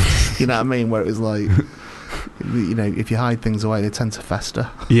 You know what I mean? Where it was like. If you hide things away, they tend to fester.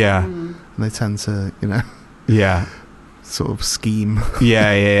 Yeah. And they tend to, Yeah. sort of scheme.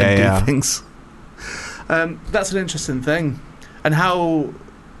 Yeah. and do things. That's an interesting thing. And how?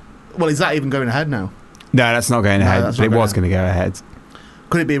 Well, is that even going ahead now? No, that's not going ahead. But it was going to go ahead.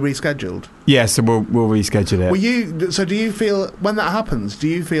 Could it be rescheduled? Yeah, so we'll reschedule it. So do you feel when that happens? Do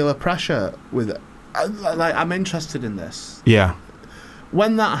you feel a pressure with it? Like, I'm interested in this. Yeah.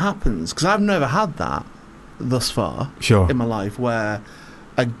 When that happens, because I've never had that thus far in my life, where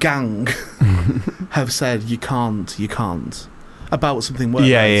a gang have said you can't about something work.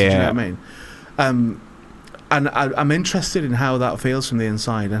 Yeah. Do you know what I mean? And I'm interested in how that feels from the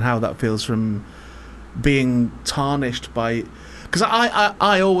inside and how that feels from being tarnished by. Because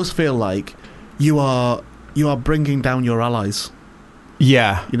I always feel like you are bringing down your allies.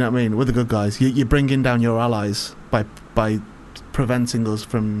 Yeah. You know what I mean? We're the good guys. You're bringing down your allies by preventing us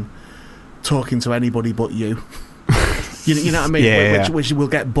from talking to anybody but you. You know what I mean? Yeah, Which will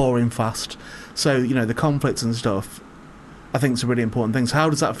get boring fast. So, you know, the conflicts and stuff, I think it's a really important thing. So how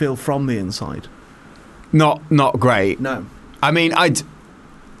does that feel from the inside? Not great. No. I mean, it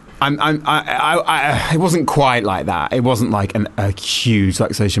wasn't quite like that. It wasn't like a huge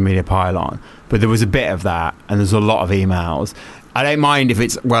like social media pile-on, but there was a bit of that, and there's a lot of emails. I don't mind if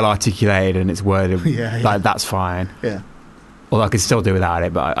it's well articulated and it's worded, like that's fine. Yeah. Well, I could still do without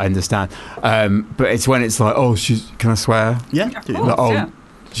it, but I understand. But it's when it's like, oh, can I swear? Yeah. Of course, Like,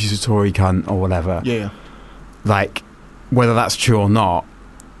 she's a Tory cunt or whatever. Yeah. Like, whether that's true or not,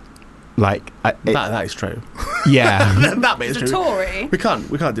 like That is true. yeah. That bit is She's a true. Tory. We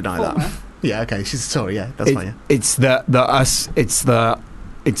can't deny Former. that. Yeah, okay, she's a Tory, yeah, that's fine, yeah.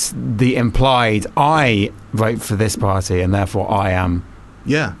 It's the implied I vote for this party and therefore I am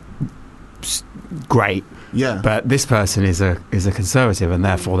Yeah. great, Yeah. but this person is a conservative and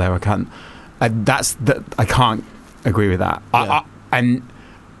therefore they're a cunt. I can't agree with that. Yeah. And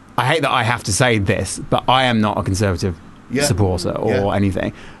I hate that I have to say this, but I am not a conservative Yeah. supporter or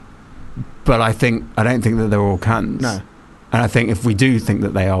anything. But I don't think that they're all cunts. No. And I think if we do think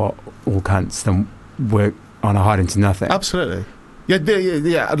that they are all cunts, then we're on a hide into nothing. Absolutely.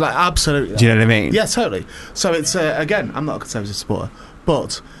 Yeah, like, absolutely. Do you know what I mean? Yeah, totally. So it's, again, I'm not a conservative supporter,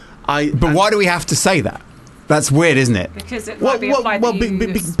 but But why do we have to say that? That's weird, isn't it? Because it might be applied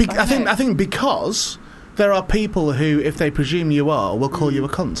that I think because there are people who, if they presume you are, will call you a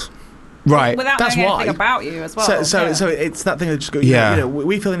cunt. Right. without That's knowing why. anything about you as well. So yeah. it's that thing of just go, Yeah. you know,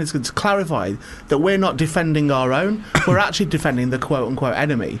 we feel it's good to clarify that we're not defending our own, we're actually defending the quote unquote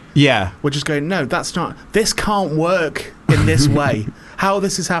enemy. Yeah. We're just going, no, that's not, this can't work in this way. How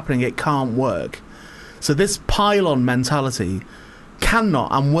this is happening, it can't work. So this pile-on mentality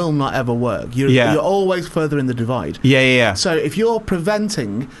cannot and will not ever work. You're always further in the divide. Yeah. So if you're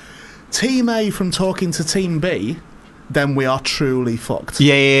preventing Team A from talking to Team B, then we are truly fucked.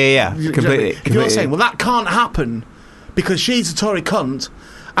 Yeah. You know what I Completely. mean? If you're saying, well, that can't happen because she's a Tory cunt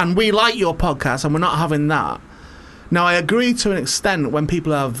and we like your podcast and we're not having that. Now, I agree to an extent when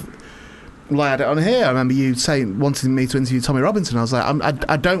people have lied on here. I remember you wanting me to interview Tommy Robinson. I was like,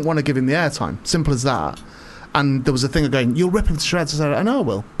 I don't want to give him the airtime. Simple as that. And there was a thing of going, you'll rip him to shreds. I said, I know I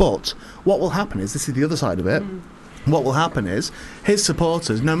will. But what will happen is, this is the other side of it, what will happen is his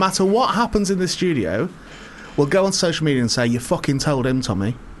supporters, no matter what happens in the studio, will go on social media and say, you fucking told him,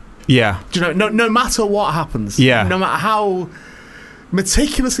 Tommy. Yeah. Do you know, no matter what happens, Yeah. no matter how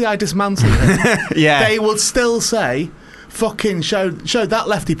meticulously I dismantle him, Yeah. they will still say, fucking showed that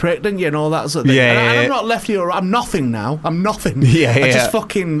lefty prick, didn't you, and all that sort of thing. Yeah, And yeah. I'm not lefty or I'm nothing now. I'm nothing. Yeah, I yeah. just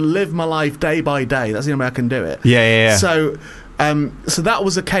fucking live my life day by day. That's the only way I can do it. Yeah. So that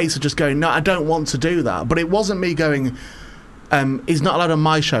was a case of just going, no, I don't want to do that. But it wasn't me going, he's not allowed on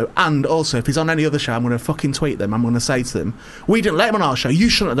my show, and also if he's on any other show, I'm going to fucking tweet them. I'm going to say to them, we didn't let him on our show, you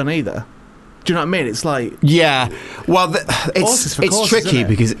shouldn't have done either. Do you know what I mean? It's like, Yeah. Well, Horses for it's courses, tricky isn't it?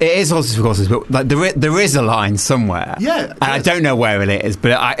 because it is horses for courses, but like there is a line somewhere. Yeah, And I don't know where it is,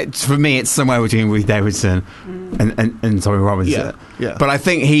 but for me, it's somewhere between Ruth Davidson and Tommy Robinson. Yeah. But I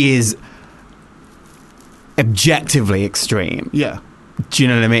think he is objectively extreme. yeah, Do you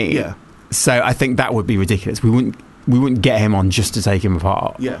know what I mean? yeah, So I think that would be ridiculous. We wouldn't get him on just to take him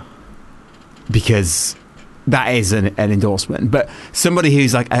apart yeah, because that is an endorsement. But somebody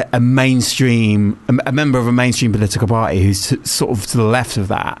who's like a mainstream, a member of a mainstream political party who's sort of to the left of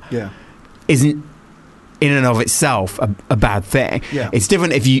that yeah, isn't in and of itself a bad thing. Yeah. It's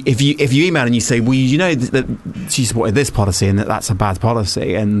different if you email and you say, well, you know that she supported this policy and that's a bad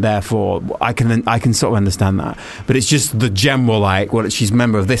policy, and therefore I can sort of understand that. But it's just the general like, well, she's a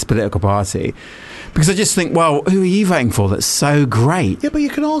member of this political party. Because I just think, well, who are you voting for that's so great? yeah. But you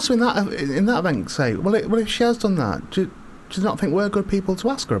can also in that event say, well, if she has done that, do you not think we're good people to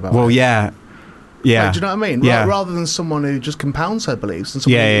ask her about? Well, it? yeah. Like, do you know what I mean? Yeah. Rather than someone who just compounds her beliefs and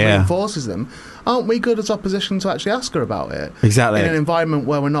someone who reinforces them, aren't we good as opposition to actually ask her about it? Exactly. In an environment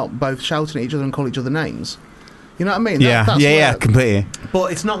where we're not both shouting at each other and call each other names. You know what I mean? Yeah, That's completely.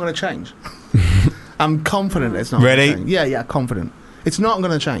 But it's not going to change. I'm confident it's not Really? going to change. Yeah, confident. It's not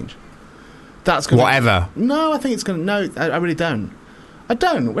going to change. That's going Whatever. No, I think it's going to... No, I really don't. I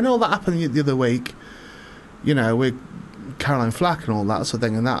don't. When all that happened the other week, you know, with Caroline Flack and all that sort of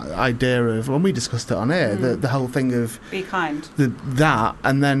thing, and that idea of... When we discussed it on air, the whole thing of... Be kind. That,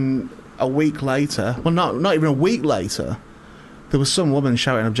 and then a week later... Well, not even a week later, there was some woman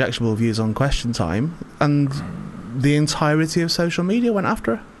shouting objectionable views on Question Time, and the entirety of social media went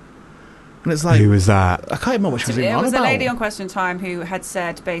after her. And it's like, Who was that? I can't remember what she was even It on was about. a lady on Question Time who had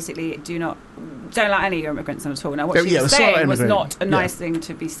said basically, don't like any immigrants at all. Now, what Oh, she yeah, was it was saying sort of was not a immigrant. nice thing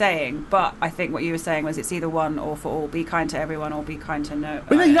to be saying, but I think what you were saying was it's either one or for all. Be kind to everyone or be kind to no.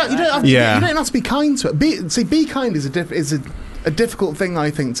 Well, no, you don't have to, Yeah. you don't have to be kind to it. Be kind is a difficult thing, I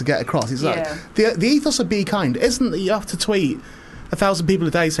think, to get across. It's like the ethos of be kind isn't that you have to tweet 1,000 people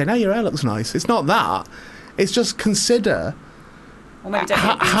a day saying, "Oh, your hair looks nice." It's not that. It's just consider Or maybe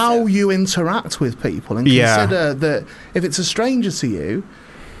don't be how abusive. you interact with people, and Yeah. consider that if it's a stranger to you.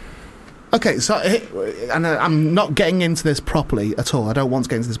 Okay, so and I'm not getting into this properly at all. I don't want to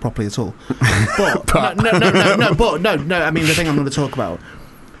get into this properly at all. But no. I mean, the thing I'm going to talk about.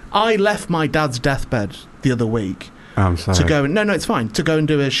 I left my dad's deathbed the other week I'm sorry. to go. No, it's fine. To go and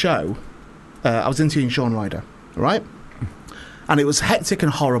do a show. I was interviewing Sean Ryder, right? And it was hectic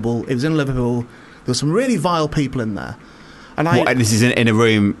and horrible. It was in Liverpool. There were some really vile people in there. And What, this is in a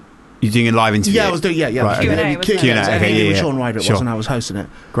room. You're doing a live interview. Yeah, I was doing. Yeah. Right, I was doing okay. Q&A. Q&A, It was okay, with yeah. Sean Ryder it Sure. was, and I was hosting it.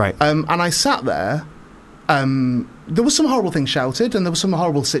 Great. And I sat there. There was some horrible things shouted, and there were some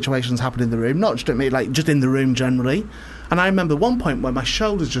horrible situations happening in the room. Not just at me, like just in the room generally. And I remember one point where my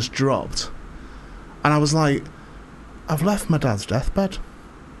shoulders just dropped, and I was like, "I've left my dad's deathbed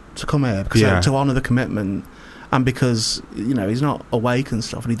to come here because to honour the commitment, and because he's not awake and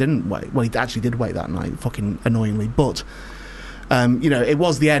stuff, and he didn't wait. Well, he actually did wait that night, fucking annoyingly, but." It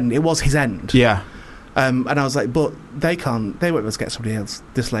was the end. It was his end. Yeah. And I was like, but they won't be able to get somebody else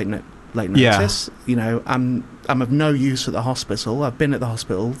this late Yeah. notice. I'm of no use at the hospital. I've been at the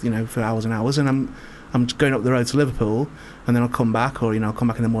hospital, for hours and hours, and I'm going up the road to Liverpool, and then I'll come back, or I'll come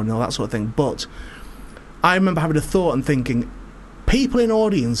back in the morning, all that sort of thing. But I remember having a thought and thinking, people in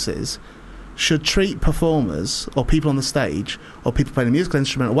audiences should treat performers or people on the stage or people playing a musical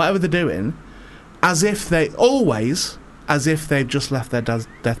instrument or whatever they're doing as if they've just left their dad's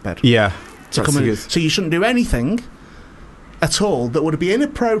deathbed. Yeah. To come in. So you shouldn't do anything at all that would be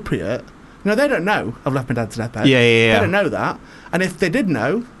inappropriate. They don't know I've left my dad's deathbed. Yeah. They don't know that. And if they did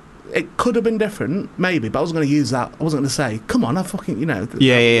know, it could have been different, maybe. But I wasn't going to use that. I wasn't going to say, "Come on, I fucking,"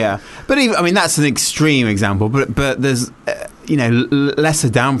 Yeah. But even, that's an extreme example. But there's, lesser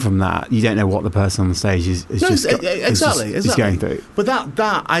down from that. You don't know what the person on the stage is going through. But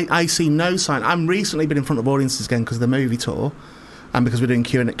that I see no sign. I'm recently been in front of audiences again because of the movie tour, and because we're doing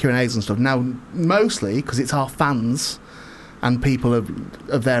Q&As and stuff now. Mostly because it's our fans and people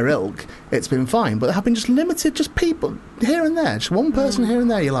of their ilk. It's been fine, but there have been just limited, just people here and there, just one person here and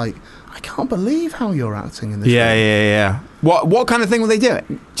there. You're like, I can't believe how you're acting in this. Yeah. What kind of thing were they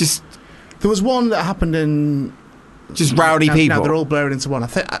doing? Just there was one that happened in. Just rowdy people. Now they're all blurred into one. I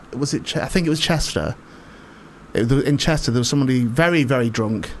think it was Chester. In Chester, there was somebody very, very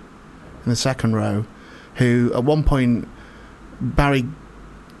drunk in the second row, who at one point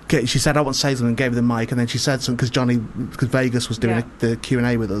she said, "I want to say something," and gave her the mic, and then she said something because Vegas was doing the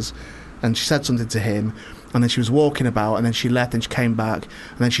Q&A with us, and she said something to him, and then she was walking about, and then she left, and she came back,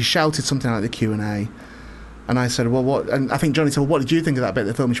 and then she shouted something out of the Q&A. And I said, "Well, what?" And I think Johnny said, "Well, what did you think of that bit of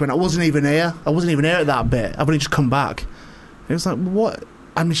the film?" And she went, "I wasn't even here at that bit. I've only just come back." And it was like, what?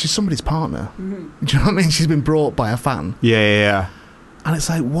 I mean, she's somebody's partner. Mm-hmm. Do you know what I mean? She's been brought by a fan. Yeah. And it's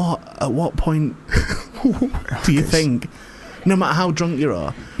like, what? At what point do you think? No matter how drunk you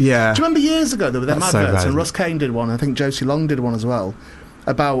are. Yeah. Do you remember years ago there were them That's so adverts, bad. and Russ Kane did one. I think Josie Long did one as well.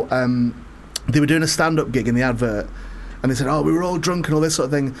 About they were doing a stand-up gig in the advert. And they said, "Oh, we were all drunk and all this sort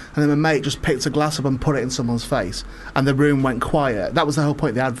of thing." And then my mate just picked a glass up and put it in someone's face. And the room went quiet. That was the whole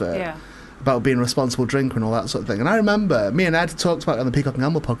point of the advert. Yeah. About being a responsible drinker and all that sort of thing. And I remember, me and Ed talked about it on the Peacock and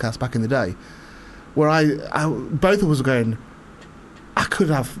Gamble podcast back in the day, where both of us were going, I could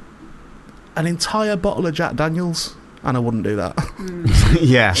have an entire bottle of Jack Daniels and I wouldn't do that.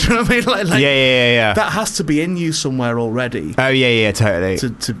 Yeah. Do you know what I mean? Like, yeah. That has to be in you somewhere already. Oh, yeah, totally.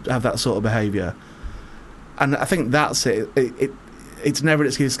 To have that sort of behaviour. And I think that's it. It's never an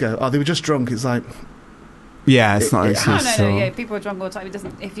excuse to go, "Oh, they were just drunk." It's like, yeah, it's not an excuse. No. Yeah, people are drunk all the time. It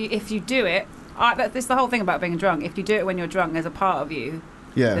doesn't. If you do it, that's the whole thing about being drunk. If you do it when you're drunk, there's a part of you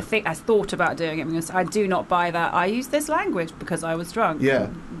that has thought about doing it. Because I do not buy that. I use this language because I was drunk. Yeah.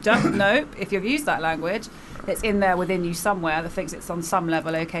 No. If you've used that language, it's in there within you somewhere that thinks it's on some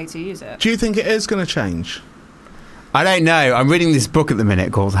level okay to use it. Do you think it is going to change? I don't know. I'm reading this book at the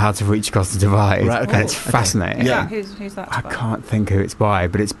minute called How to Reach Across the Divide, right, okay. and it's fascinating. Yeah. Who's that? I can't think who it's by,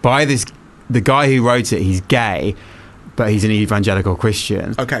 but it's by the guy who wrote it. He's gay, but he's an evangelical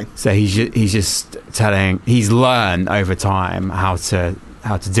Christian. Okay. So he's just telling. He's learned over time how to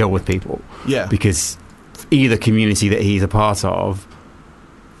deal with people. Yeah. Because either community that he's a part of,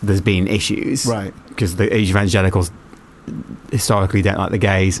 there's been issues. Right. Because the evangelicals historically don't like the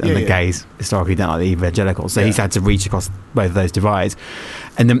gays, and the gays historically don't like the evangelicals. So he's had to reach across both of those divides.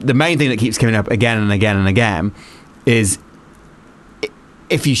 And the main thing that keeps coming up again and again and again is,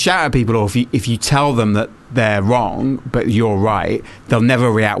 if you shout at people, or if you tell them that they're wrong but you're right, they'll never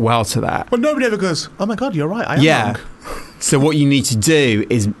react well to that. Well, nobody ever goes, "Oh my God, you're right, I am wrong." So what you need to do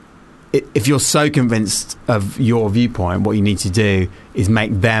is, if you're so convinced of your viewpoint, what you need to do is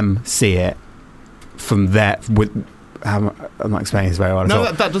make them see it from their... I'm not explaining this very well.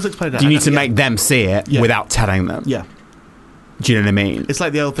 No, that does explain it. You need to make them see it without telling them. Yeah. Do you know what I mean? It's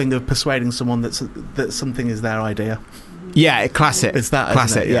like the old thing of persuading someone that something is their idea. Yeah, classic. It's that,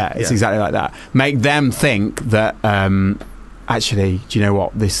 classic. isn't it? Yeah, it's exactly like that. Make them think that actually, do you know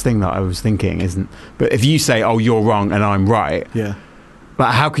what? This thing that I was thinking isn't. But if you say, "Oh, you're wrong and I'm right,"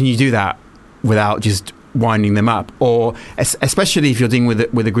 but how can you do that without just winding them up? Or especially if you're dealing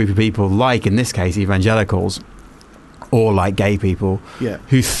with a group of people, like in this case, evangelicals, or like gay people,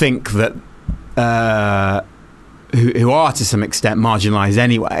 who think that who are to some extent marginalised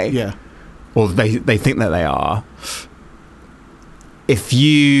anyway, or they think that they are. If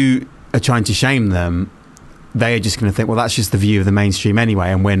you are trying to shame them, they are just going to think, well, that's just the view of the mainstream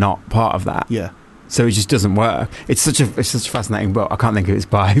anyway, and we're not part of that. Yeah. So it just doesn't work. It's such a fascinating book. I can't think of its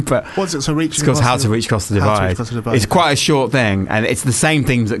by, but what's it? So it's called How to Reach Across the Divide. It's quite a short thing, and it's the same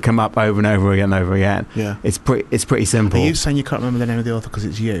themes that come up over and over again and over again. Yeah. It's pretty simple. Are you saying you can't remember the name of the author because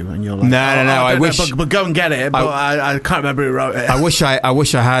it's you, and you're like, no. I wish, but go and get it. But I can't remember who wrote it. I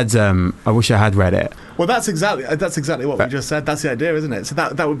wish I had read it. Well, that's exactly what we just said. That's the idea, isn't it? So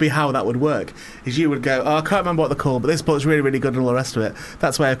that would be how that would work. Is you would go, "Oh, I can't remember what they're called, but this book's really, really good," and all the rest of it.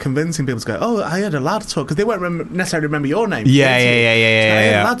 That's way of convincing people to go, "Oh, I heard a lad talk," because they won't necessarily remember your name. Yeah. I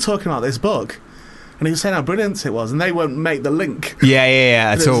heard a lad talking about this book, and he was saying how brilliant it was, and they won't make the link.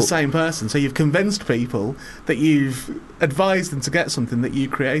 Yeah. It's the same person. So you've convinced people that you've advised them to get something that you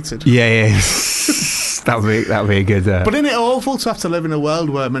created. Yeah. That would be a good. But isn't it awful to have to live in a world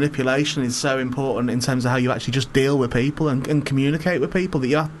where manipulation is so important in terms of how you actually just deal with people and communicate with people, that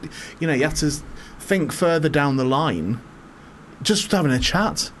you have to think further down the line, just having a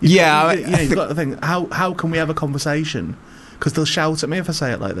chat. You've got to think, how can we have a conversation? Because they'll shout at me if I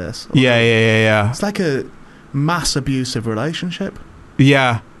say it like this. Yeah. It's like a mass abusive relationship.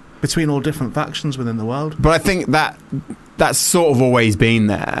 Yeah. Between all different factions within the world. But I think that's sort of always been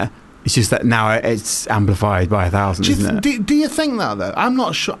there. It's just that now it's amplified by 1,000, isn't it? Do you think that, though? I'm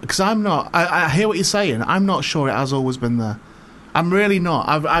not sure, because I'm not... I hear what you're saying. I'm not sure it has always been there. I'm really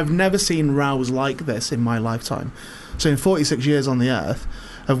not. I've never seen rows like this in my lifetime. So in 46 years on the earth,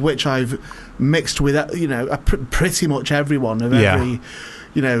 of which I've mixed with, pretty much everyone of every...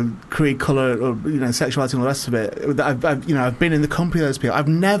 creed, colour, or sexuality, and all the rest of it. I've been in the company of those people. I've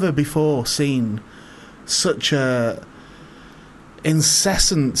never before seen such a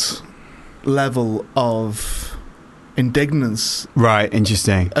incessant level of indignance. Right,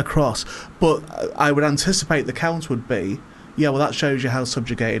 interesting. Across, but I would anticipate the count would be, well, that shows you how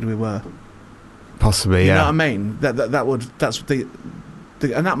subjugated we were. Possibly, you know what I mean? That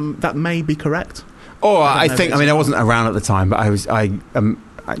may be correct. Or I wasn't around at the time, but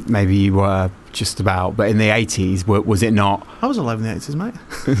maybe you were just about. But in the 80s, was it not? I was alive in the 80s, mate.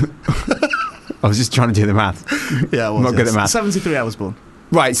 I was just trying to do the math. Yeah, I was. I'm not good at math. 73, I was born.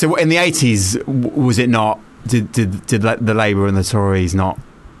 Right. So in the 80s, was it not? Did the Labour and the Tories not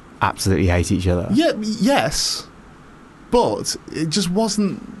absolutely hate each other? Yeah. Yes. But it just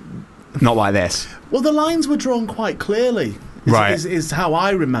wasn't. Not like this. Well, the lines were drawn quite clearly. Is how I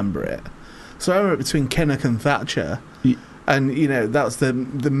remember it. So I remember between Kinnock and Thatcher, and that's the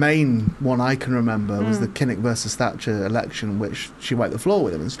main one I can remember was the Kinnock versus Thatcher election, which she wiped the floor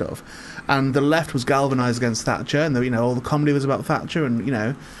with him and stuff. And the left was galvanised against Thatcher, and all the comedy was about Thatcher,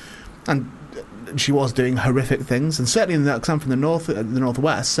 and and she was doing horrific things, and certainly because I'm from the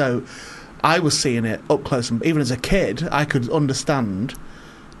northwest, so I was seeing it up close, and even as a kid, I could understand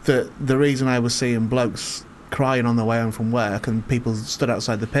that the reason I was seeing blokes crying on their way home from work and people stood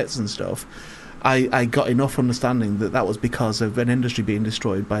outside the pits and stuff, I got enough understanding that was because of an industry being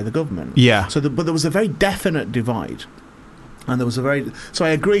destroyed by the government. Yeah. But there was a very definite divide, and there was so I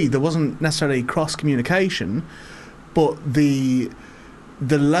agree there wasn't necessarily cross communication, but the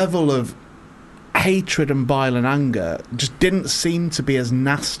level of hatred and bile and anger just didn't seem to be as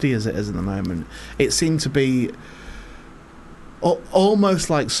nasty as it is at the moment. It seemed to be almost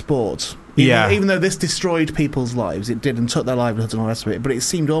like sport. Even though this destroyed people's lives, it did, and took their livelihoods and all the rest of it, but it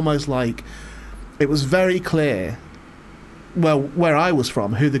seemed almost like it was very clear, where I was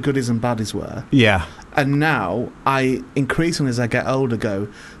from, who the goodies and baddies were. Yeah. And now, I increasingly, as I get older, go,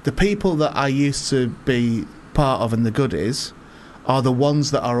 the people that I used to be part of and the goodies are the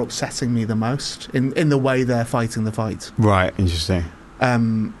ones that are upsetting me the most in the way they're fighting the fight. Right, interesting.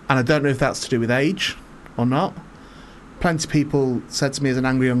 And I don't know if that's to do with age or not. Plenty of people said to me as an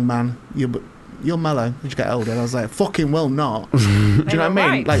angry young man, you're mellow as you get older. And I was like, fucking well not. Do you know what I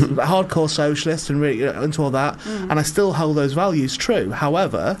mean? Right. Like hardcore socialist and really into all that. And I still hold those values true.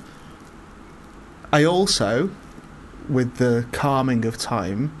 However, I also, with the calming of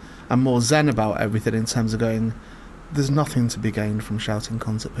time, am more zen about everything in terms of going, there's nothing to be gained from shouting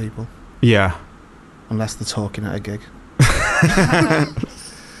cunts at people. Yeah. Unless they're talking at a gig.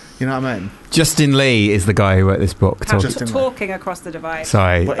 You know what I mean? Justin Lee is the guy who wrote this book. How Justin Lee. talking across the divide.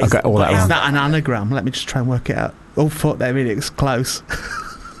 Sorry, I got all that Is wrong. that an anagram? Let me just try and work it out. Oh, fuck, there really it's close.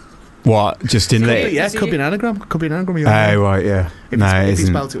 What? Justin Lee? Yeah, could be an anagram. Could be an anagram. Oh, right, yeah. If No, if it he isn't.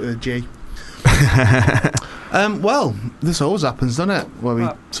 spelt it with a G. Well, this always happens, doesn't it? Where we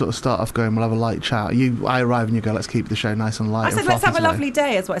What? sort of start off going, we'll have a light chat. I arrive and you go, let's keep the show nice and light. I and said, let's fluffy have a today." lovely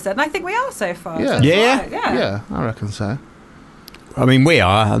day, is what I said. And I think we are so far. Yeah. So it's Yeah? right, yeah. Yeah, I reckon so. I mean, we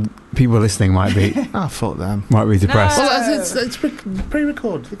are. People listening might be Fuck them. depressed. No. Well, it's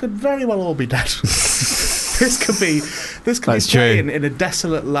pre-recorded. They could very well all be dead. This could be That's playing true. in a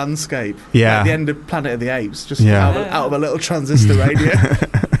desolate landscape. Yeah. Like the end of Planet of the Apes, just Yeah. out of a little transistor radio.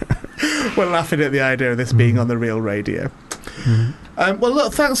 We're laughing at the idea of this being on the real radio. Well,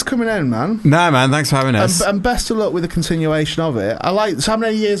 look, thanks for coming in, man. No, man, thanks for having us. And best of luck with the continuation of it. So how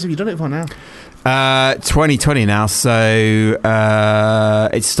many years have you done it for now? 2020 now, so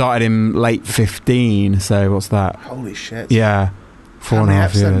it started in late 15, so what's that? Holy shit. Yeah, four How and a many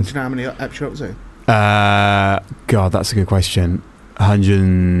half eps then? years. Do you know how many eps you're up to? God, that's a good question.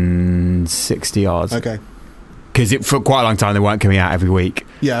 160 odds. Okay. Because for quite a long time they weren't coming out every week,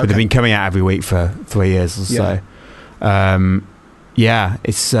 Yeah, but they've okay. been coming out every week for 3 years or Yeah. so. Yeah,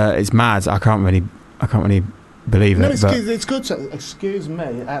 it's mad. I can't really believe No, it. it's But good. It's good to excuse me.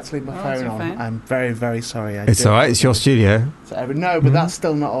 I had to leave my Oh, it's phone your on. phone? I'm very, very sorry. it's all right. It's your studio. No, but that's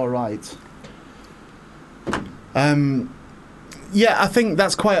still not all right. Yeah, I think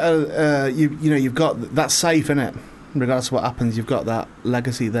that's quite a. You've got that's safe, isn't it? Regardless of what happens, you've got that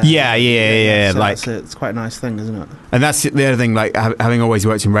legacy there. Yeah. So Like, it's quite a nice thing, isn't it? and that's the other thing. Like having always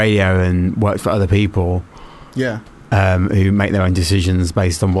worked in radio and worked for other people. Yeah. Who make their own decisions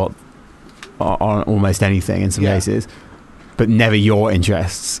based on on almost anything in some Yeah. cases, but never your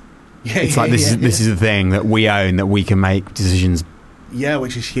interests. Yeah. It's like this is the thing that we own, that we can make decisions Yeah,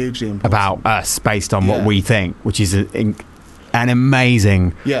 which is hugely important. about us based on Yeah. what we think, which is an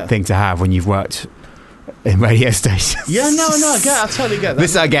amazing Yeah. thing to have when you've worked in radio stations. Yeah, no, I totally get that.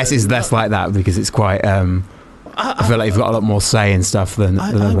 This, I guess, is less like that because it's quite. I feel like you've got a lot more say in stuff than I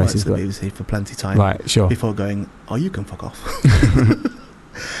other worked places. at the Got. BBC for plenty of time. Right, sure. Before going, you can fuck off.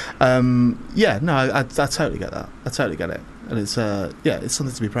 Yeah, no, I totally get that. I totally get it, and it's it's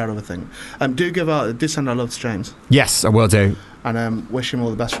something to be proud of. I think. Do send our love to James, Yes, I will do. and wish him all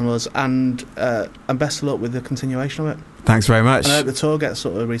the best from us, and best of luck with the continuation of it. Thanks very much. And I hope the tour gets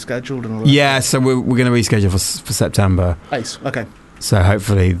sort of rescheduled and all that. Yeah, so we're going to reschedule for September. Ace. Okay. So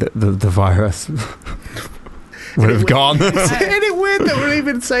hopefully the virus would have gone. Isn't it weird that we're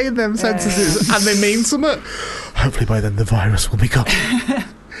even saying them sentences and they mean something? Hopefully by then the virus will be gone. I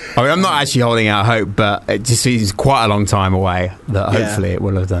mean, I'm not actually holding out hope, but it just seems quite a long time away that hopefully it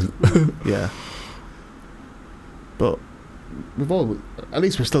will have done. Yeah. But at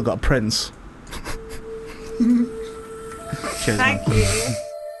least we've still got Prince. Cheers, Thank man. you.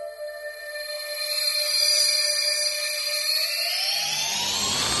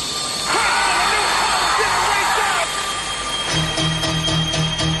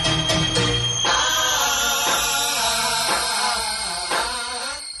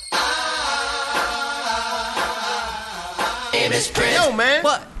 Yo, man.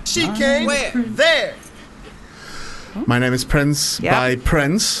 What? She came. Where? There. My name is Prince Yeah. by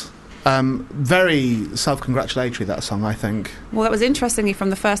Prince. Very self-congratulatory, that song, I think. Well, that was interestingly from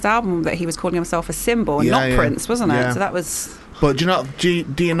the first album that he was calling himself a symbol and Yeah, not yeah. Prince, wasn't it? Yeah. So that was. But do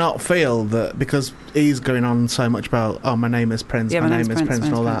you not feel that because he's going on so much about, my name is Prince, Yeah, my name is Prince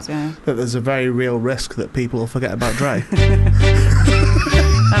and all Prince, that, yeah. that there's a very real risk that people will forget about Dre?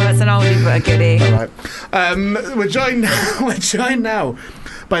 Oh, that's an oldie but a goodie. All right. We're joined now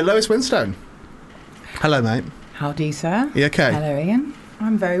by Lois Winstone. Hello, mate. Howdy, sir. You okay? Hello, Ian.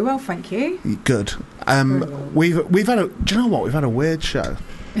 I'm very well, thank you. Good. We've had a. Do you know what? We've had a weird show.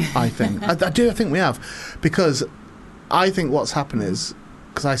 I think. I think we have, because I think what's happened is,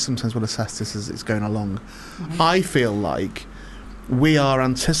 because I sometimes will assess this as it's going along. I feel like we are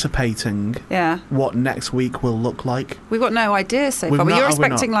anticipating Yeah. what next week will look like. We've got no idea so We've far. But not- you're have we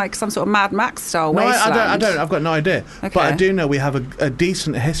expecting not? like some sort of Mad Max style No, wasteland. I don't. I've got no idea. But I Okay. do know we have a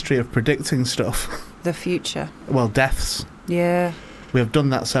decent history of predicting stuff. The future. Well, deaths. Yeah. We have done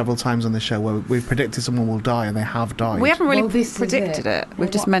that several times on this show where we've predicted someone will die and they have died. We haven't really Well, this is predicted it. We've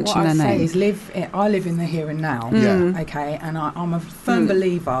just What mentioned I their say name. is I live in the here and now. Yeah. Okay, and I'm a firm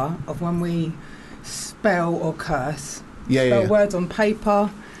believer of when we spell or curse, Yeah, spell yeah. words on paper.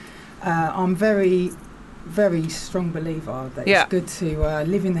 I'm very, very strong believer that Yeah. it's good to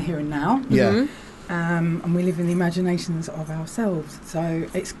live in the here and now. Yeah. Mhm. And we live in the imaginations of ourselves. So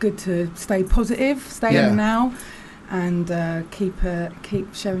it's good to stay positive, stay Yeah. in the now, and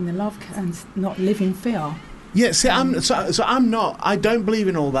keep sharing the love and not live in fear. Yeah, see, I'm not. I don't believe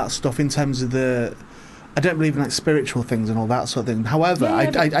in all that stuff in terms of the. I don't believe in like spiritual things and all that sort of thing. However,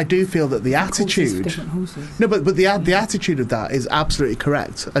 Yeah, but- I do feel that the Horses for attitude. different horses. No, but the attitude of that is absolutely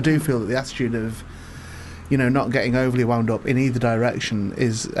correct. I do feel that the attitude of, not getting overly wound up in either direction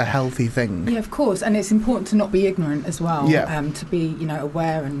is a healthy thing. Yeah, of course, and it's important to not be ignorant as well. Yeah. To be,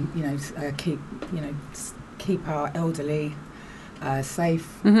 aware and keep our elderly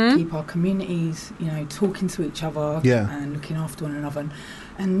safe, Mhm. keep our communities, talking to each other, Yeah. and looking after one another,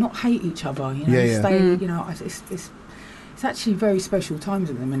 and not hate each other. Yeah, yeah. Stay. Mm. It's actually very special times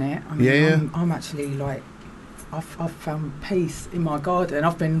at the minute. I mean, Yeah, yeah. I'm actually like. I've found peace in my garden.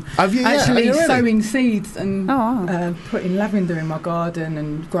 I've been Have you? actually Yeah, really? sowing seeds and Oh, wow. putting lavender in my garden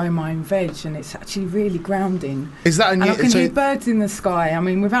and growing my own veg, and it's actually really grounding. Is that a And I new? can So, hear birds in the sky. I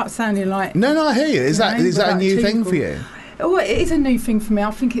mean, without sounding like... no, I hear you. Is that a without new thing for cheerful. you? Oh, it is a new thing for me.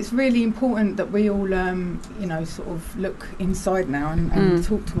 I think it's really important that we all, sort of look inside now and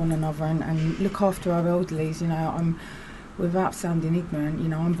talk to one another and look after our elderlies. Without sounding ignorant,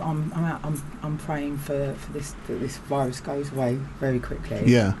 I'm praying for this that this virus goes away very quickly.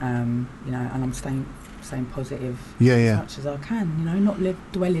 Yeah. And I'm staying positive Yeah, as yeah, much as I can. Not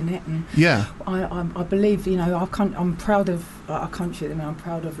dwell in it. And yeah. I believe, I'm proud of our country. I'm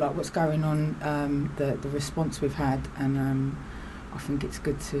proud of like what's going on, the response we've had, and I think it's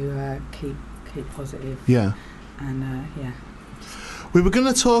good to keep positive. Yeah. And yeah. We were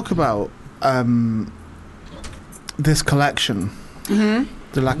going to talk about this collection, Mhm.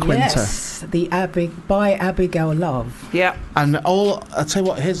 the La Quinta. Yes, by Abigail Love. Yeah. And I'll tell you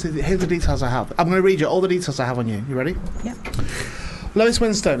what, here's the details I have. I'm going to read you all the details I have on you. You ready? Yeah. Lois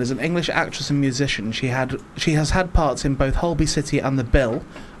Winstone is an English actress and musician. She has had parts in both Holby City and The Bill,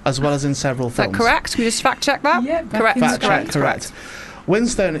 as well as in several Is that films. correct? Can we just fact check that? Yeah, Correct. Fact check, Correct. correct.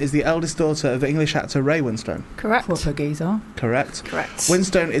 Winstone is the eldest daughter of the English actor Ray Winstone. Correct. Proper geezer. Correct. Correct.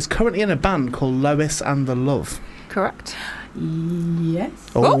 Winstone is currently in a band called Lois and the Love. Correct. Yes.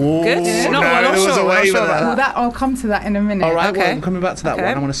 Oh, good. no, Not- I'm not there was sure, a I'm not wave sure of about that. Well, I'll come to that in a minute. All right, well, Okay. I'm coming back to that Okay.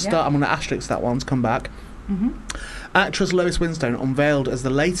 one. I'm going to Yeah. start. I'm going to asterisk that one to come back. Mm-hmm. Actress Lois Winstone unveiled as the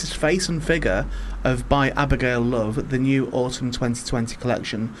latest face and figure of By Abigail Love, the new autumn 2020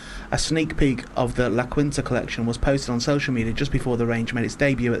 collection. A sneak peek of the La Quinta collection was posted on social media just before the range made its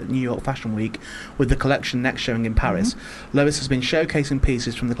debut at New York Fashion Week, with the collection next showing in Paris. Lois has been showcasing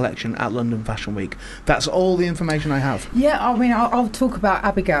pieces from the collection at London Fashion Week. That's all the information I have. Yeah, I mean, I'll talk about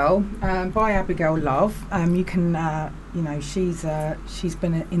Abigail, by Abigail Love. You can, she's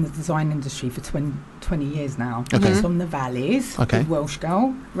been in the design industry for 20 years now. Okay. She's from the Valleys, Okay. big Welsh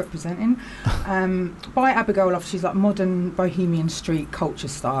girl representing. By Abigail Love, she's like modern bohemian street culture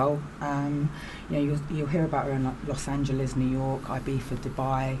style. You'll hear about her in like Los Angeles, New York, Ibiza,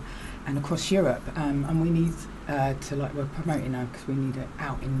 Dubai, and across Europe. And we need we're promoting her because we need her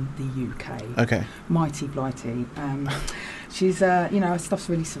out in the UK. Okay. Mighty Blighty. She's, her stuff's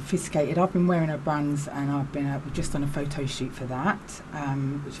really sophisticated. I've been wearing her brands, and we've just done a photo shoot for that,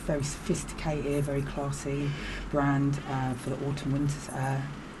 which is very sophisticated, very classy brand for the autumn winter.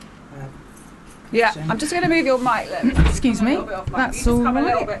 Yeah. collection. I'm just going to move your mic. Excuse Come a me. little bit off mic. That's You just all come a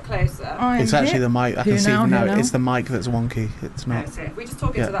little right. bit closer. It's actually the mic. I can Here see now, even now. here now. It's the mic that's wonky. It's not. That's it. We just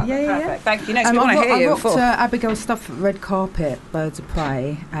talk Yeah. into that. Yeah, yeah, Perfect. yeah. Thank you. No, 'cause we want to hear I you rocked before. Abigail's stuff at Red Carpet, Birds of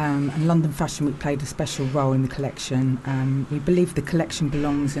Prey, and London Fashion Week played a special role in the collection. We believe the collection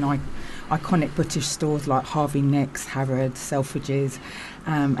belongs in iconic British stores like Harvey Nicks, Harrods, Selfridges,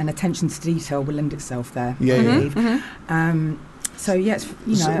 and attention to detail will lend itself there. Yeah, I yeah. believe. So yes,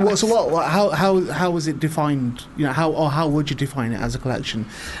 How was it defined? How would you define it as a collection?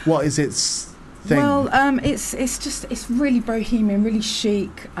 What is its thing? Well, it's really bohemian, really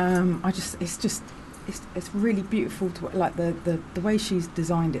chic. It's just it's really beautiful to like the way she's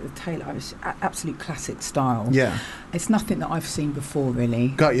designed it. The tailor, it's absolute classic style. Yeah. It's nothing that I've seen before, really.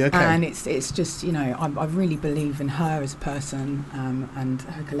 Got you. Okay. And it's just, you know, I really believe in her as a person and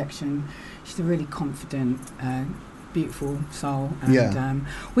her collection. She's a really confident, beautiful soul. And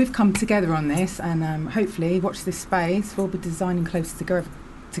we've come together on this, and hopefully, watch this space. We'll be designing clothes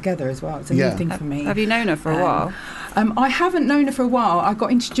together as well. It's a new thing for me. Have you known her for a while? I haven't known her for a while. I got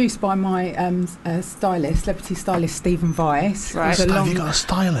introduced by my celebrity stylist Stephen Weiss. Right. Have you got a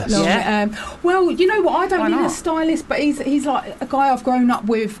stylist? Well, you know what? I don't need a stylist, but he's like a guy I've grown up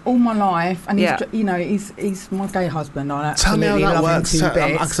with all my life, and he's my gay husband. I Tell me how absolutely that love him works. to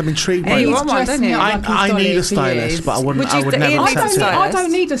bits. Because I'm intrigued by Hey, you it. want one, don't you? I need a stylist, but I would never accept it. I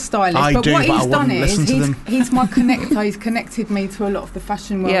don't need a stylist, I but do, what but I he's done wouldn't is listen to them. he's my connector. He's connected me to a lot of the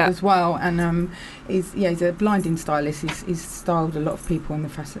fashion world as well, and he's a blinding stylist. He's styled a lot of people in the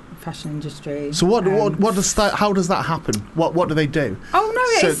fashion industry. So how does that happen? What do they do? Oh no,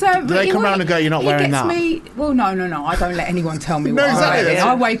 so do they come around and go, "You're not wearing that"? Well, no. I don't let anyone tell me No, what exactly, I'm wearing. that's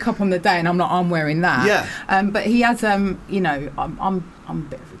I wake up on the day and I'm wearing that. Yeah. But he has I'm a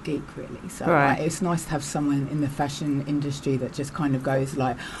bit of a geek, really. So it's nice to have someone in the fashion industry that just kind of goes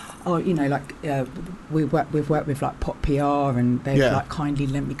like, oh, you know, like we've worked with like Pop PR, and they've like kindly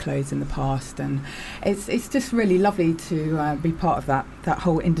lent me clothes in the past, and it's just really lovely to be part of that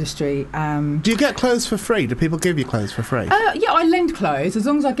whole industry. Do you get clothes for free? Do people give you clothes for free? Yeah, I lend clothes as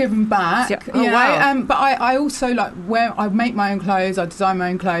long as I give them back. Yeah. Wow. But I also I make my own clothes. I design my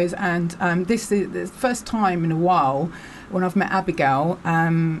own clothes, and this is the first time in a while when I've met Abigail.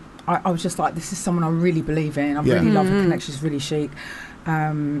 I was just like, this is someone I really believe in. I really love her connection. She's really chic.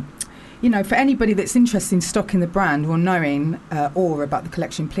 You know, for anybody that's interested in stocking the brand or knowing or about the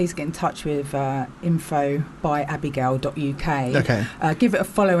collection, please get in touch with info@abigail.uk. Okay. Give it a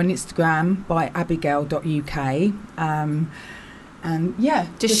follow on Instagram by abigail.uk. And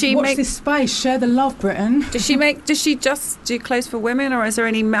does she watch make this space? Share the love, Britain. Does she just do clothes for women, or is there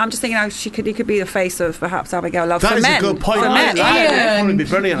any? I'm just thinking, he could be the face of perhaps Abigail Love that for is men. a good point. For men, That would probably be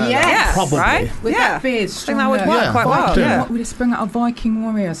brilliant. Yes. Probably. Right? With that beard, I think that would work quite well. Viking. Yeah. We just bring out a Viking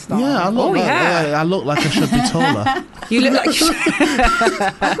warrior style. Yeah, I look like I should be taller. You look like.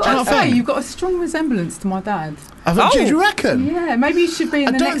 I've got to say, you've got a strong resemblance to my dad. Do you reckon? Yeah, maybe you should be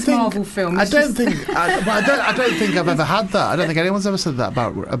in the next Marvel film. I don't think I've ever had that. I don't think anyone's ever said that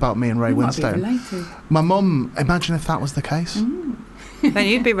about me and Ray Winstone. My mum. Imagine if that was the case. Then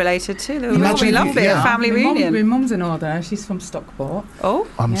you'd be related too. It would be lovely. A family reunion. My mum's an order. She's from Stockport. Oh,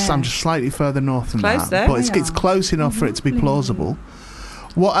 I'm just slightly further north than close that, there. but it's close enough for it to be plausible.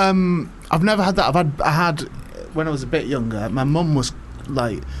 What I've never had that. I had when I was a bit younger. My mum was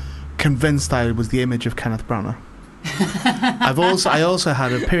like convinced I was the image of Kenneth Branagh. I also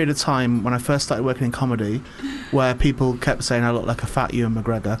had a period of time when I first started working in comedy where people kept saying I look like a fat Ewan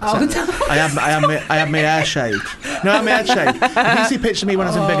McGregor. I had my hair shaved. No, I had my head shaved. If you see a picture of me when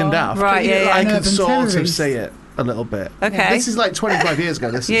I was in Big and Daft, right, I can sort of terrorist. see it a little bit. Okay. This is like 25 years ago.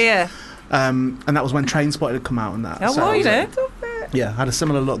 This is. Yeah. And that was when Trainspotting had come out and that. Oh, so well, you know. Yeah, I had a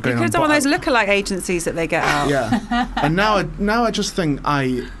similar look going You on. could have done one of those lookalike agencies that they get out. Yeah. And now I just think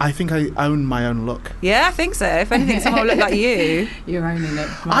I think I own my own look. Yeah, I think so. If anything, someone will look like you. You're owning it.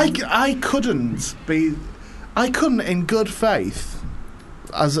 I couldn't in good faith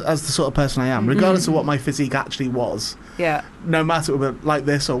as the sort of person I am, regardless of what my physique actually was. Yeah. No matter whether like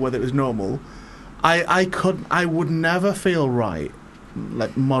this or whether it was normal, I would never feel right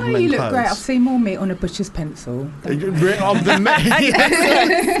like modelling you look clothes. great. I've seen more meat on a butcher's pencil. I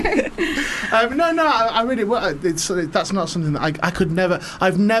really. That's not something that I could never.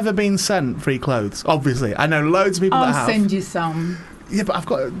 I've never been sent free clothes. Obviously, I know loads of people that have. I'll send you some. Yeah, but I've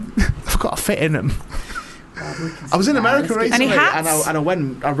got to fit in them. I was in America recently, Any hats? and I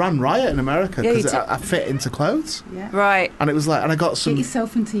ran riot in America Yeah, because I fit into clothes. Yeah. Right. And it was like, and I got some. Get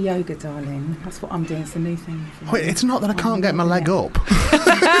yourself into yoga, darling. That's what I'm doing. It's a new thing. Wait, it's not that I can't get my leg up.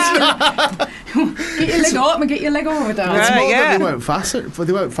 Get your leg up and get your leg over, darling. It's Right, more yeah. that they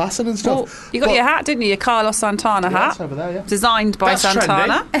won't fasten and stuff. Well, you got your hat, didn't you? Your Carlos Santana Yeah, hat. it's over there, yeah. Designed by That's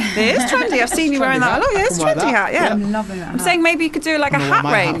Santana. It is trendy. I've seen you wearing that. Look, it's Something like trendy that. hat, yeah. I'm loving that. I'm saying maybe you could do like a I'm gonna hat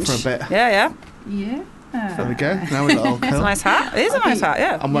wear my hat range. for a bit. Yeah. Yeah. There we go. Now we got all It's a cool. nice hat. It is a nice hat,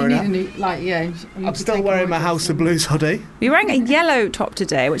 yeah. I'm You wearing need that. a new, like, yeah. I'm still wearing my House of Blues hoodie. You're wearing a yellow top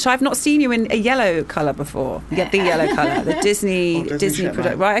today, which I've not seen you in a yellow colour before. You get the yellow colour, the Disney shit,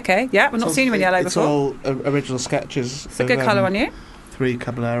 product. mate. Right, okay. Yeah, I've not seen you in yellow It's before. all original sketches. It's a good colour on you. 3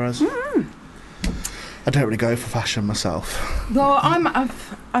 Caballeros. I don't really go for fashion myself. Well,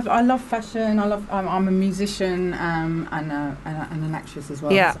 I love fashion. I'm a musician and an actress as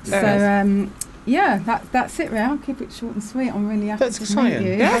well. Yeah, So very that's it, really. I'll keep it short and sweet. I'm really happy That's to exciting.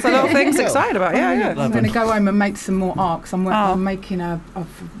 meet you. Yeah, there's a lot of things excited about. Yeah. I'm going to go home and make some more art, 'cause I'm Oh. making I've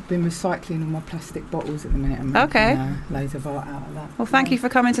been recycling all my plastic bottles at the minute. I'm Okay. making, loads of art out of that. Well, thank you for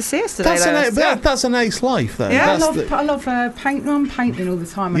coming to see us today, That's Lois. that's a nice life, though. Yeah. I love painting. I'm painting all the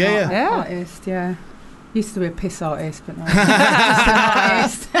time. I'm Yeah, an yeah. artist, yeah. Used to be a piss artist, but now I'm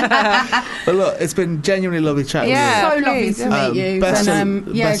just an artist. But look, it's been genuinely lovely chatting Yeah. So lovely please, to with you. meet you. Best, And,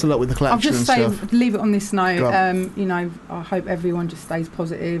 best of luck with the I'll collection just and say, stuff. leave it on this note. Go on. You know, I hope everyone just stays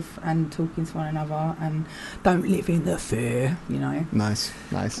positive and talking to one another, and don't live in the fear. You know. Nice.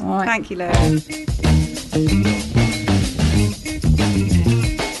 All right. Thank you, Lois.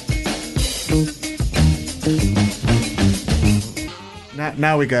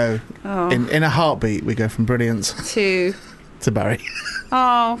 Now we go Oh. in a heartbeat. We go from brilliance To to Barry.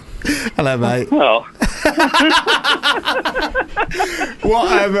 oh, Hello, mate. Oh,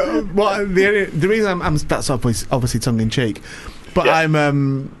 The reason I'm that's obviously tongue in cheek, but Yeah.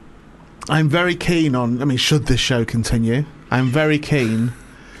 I'm very keen on. I mean, should this show continue, I'm very keen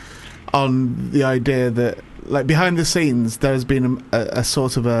on the idea that, like, behind the scenes, there's been a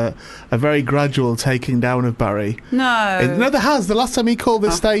sort of a very gradual taking down of Barry. no. No, there has. The last time he called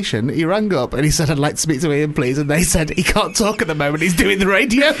this station, he rang up and he said, "I'd like to speak to Ian, please," and they said he can't talk at the moment. He's doing the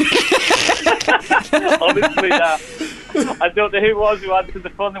radio. honestly, I don't know who it was who answered the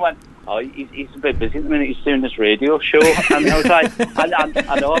phone. They went, "Oh, he's a bit busy at the minute. He's doing this radio show." And I was like,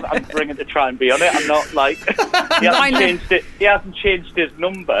 I know I'm bringing to try and be on it. I'm not like he hasn't changed it. He hasn't changed his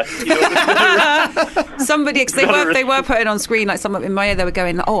number. You know, Somebody, cause they were putting on screen, like, someone in my ear, they were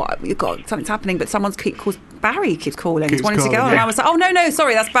going, "Oh, you've got something's happening," but Barry keeps calling, Keeps wanting to go calling, on. And yeah. I was like, "Oh, no,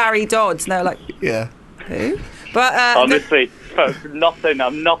 sorry, that's Barry Dodds." And they were like, Yeah. "Who?" But honestly, for nothing.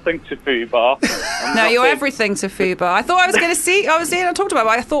 I'm nothing to Fubar. no, you're everything to Fubar. I thought I was going to see. I talked about it,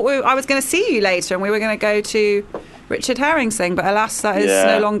 but I thought I was going to see you later, and we were going to go to Richard Herring's thing. But alas, that is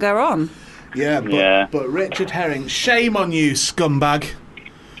no longer on. But Richard Herring, shame on you, scumbag.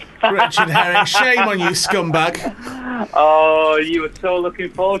 Richard Herring, shame on you, scumbag. Oh, you were so looking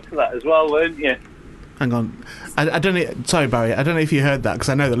forward to that as well, weren't you? Hang on. I don't know. Sorry, Barry. I don't know if you heard that, because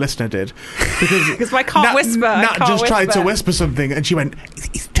I know the listener did. Because I can't whisper. Nat just tried to whisper something, and she went.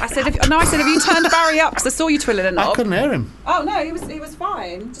 I said, "Have you turned Barry up?" Because I saw you twiddling a knob. I couldn't hear him. Oh no, he was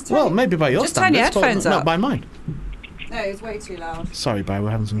fine. Well, maybe by your just turn your standards, but headphones up. not by mine. No, it was way too loud. Sorry, Barry.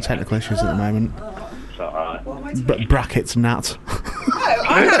 We're having some technical issues at the moment. It's all right. But brackets, Nat. No,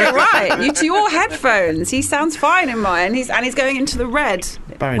 I got it right. To your headphones, he sounds fine in mine. He's going into the red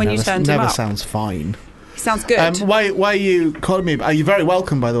Barry when you turned him never up. sounds fine. He sounds good. Why are you calling me? Are you very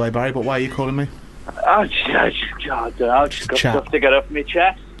welcome, by the way, Barry? But why are you calling me? I don't know. I just got Chat. stuff to get off my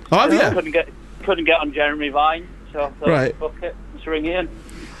chest. Oh, have you? Couldn't get on Jeremy Vine, so I thought, Right. fuck it, let's ring Ian.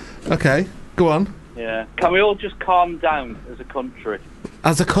 Okay, go on. Yeah. Can we all just calm down as a country?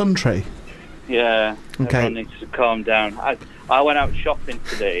 As a country. Yeah. Okay. Everyone needs to calm down. I went out shopping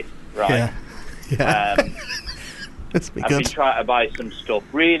today, right? Yeah. Let's be I've been good. trying to buy some stuff,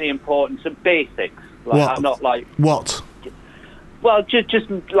 really important, some basics. Like, What? I'm not like, What? well, just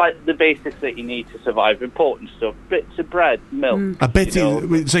like the basics that you need to survive, important stuff. Bits of bread, milk. A bit. you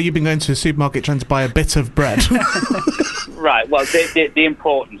know. So you've been going to the supermarket trying to buy a bit of bread. Right, well, the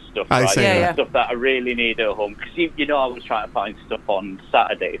important stuff, I right? see, Yeah, yeah. Stuff that I really need at home. Because, you know, I was trying to find stuff on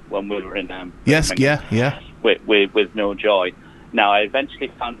Saturday when we were in Yes. Birmingham Yeah. with no joy. Now, I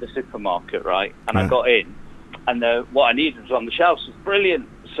eventually found the supermarket, right? And I Right. got in, and what I needed was on the shelves. It was brilliant.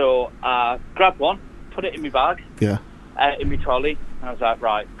 So I grabbed one, put it in my bag, Yeah. in my trolley, and I was like,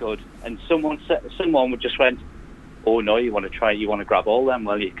 right, good. And someone just went, "Oh, no, you want to grab all them?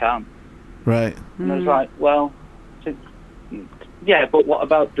 Well, you can." Right. And I was like, well, yeah, but what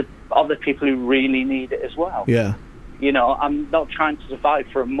about the other people who really need it as well? Yeah. You know, I'm not trying to survive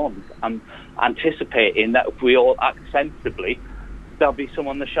for a month. I'm anticipating that if we all act sensibly, there'll be some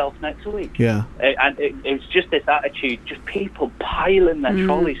on the shelf next week. Yeah. And it's just this attitude, just people piling their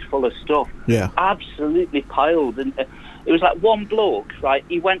trolleys full of stuff. Yeah. Absolutely piled. And it was like one bloke, right,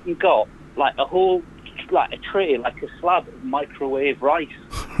 he went and got like a whole, like a tray, like a slab of microwave rice,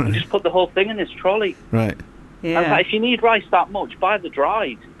 and just put the whole thing in his trolley. Right. I was like, if you need rice that much, buy the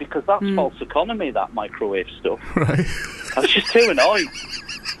dried, because that's false economy, that microwave stuff. Right. I was just too annoyed.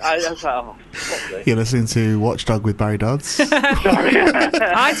 I was like, oh, fuck this. You're listening to Watchdog with Barry Dodds. Sorry.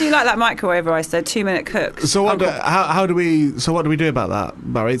 I do like that microwave rice, though. 2-minute cooks. So what do we do about that,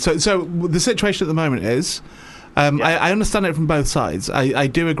 Barry? So the situation at the moment is, I understand it from both sides. I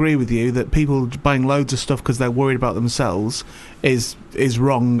do agree with you that people buying loads of stuff because they're worried about themselves is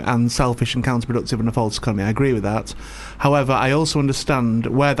wrong and selfish and counterproductive in a false economy. I agree with that. However, I also understand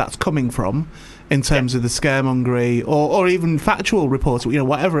where that's coming from in terms of the scaremongery or even factual reports,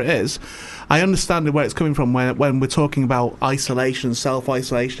 whatever it is. I understand where it's coming from when we're talking about isolation,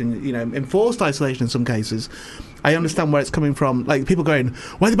 self-isolation, enforced isolation in some cases. I understand where it's coming from. Like, people going,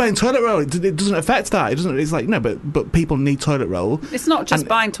 why are they buying toilet roll? It doesn't affect that. It's like, no, but people need toilet roll. It's not just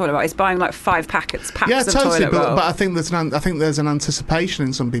buying toilet roll. It's buying like 5 packs of totally, toilet roll. But I think there's an anticipation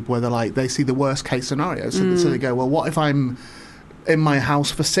in some people where they're like, they see the worst case scenario. So they go, well, what if I'm in my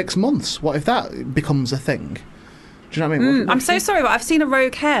house for 6 months? What if that becomes a thing? Do you know what I mean? I'm so sorry, but I've seen a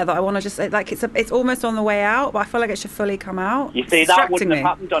rogue hair that I want to just like it's almost on the way out, but I feel like it should fully come out. You see, that wouldn't have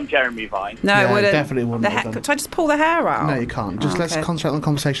happened on Jeremy Vine. No, it wouldn't. Definitely wouldn't. Could I just pull the hair out? No, you can't. Just let's concentrate on the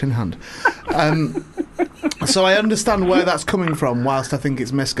conversation in hand. So I understand where that's coming from. Whilst I think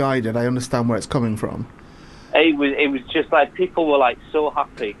it's misguided, I understand where it's coming from. It was just like people were like so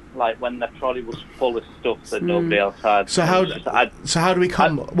happy, like when the trolley was full of stuff that nobody else had. So how do we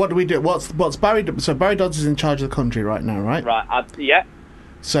come? What do we do? What's Barry? So Barry Dodds is in charge of the country right now, right? Right. Yeah.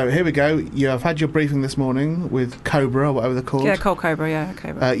 So here we go. You have had your briefing this morning with Cobra, or whatever they're called. Yeah, Cold Cobra. Yeah,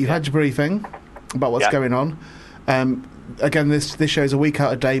 Cobra. You've had your briefing about what's going on. Again, this show's a week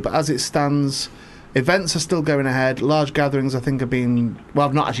out of date, but as it stands, events are still going ahead. Large gatherings, I think, have been... Well,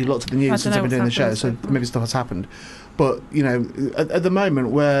 I've not actually looked at the news since I've been doing the show, so maybe stuff has happened. But, at the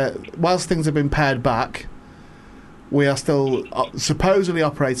moment, whilst things have been pared back, we are still supposedly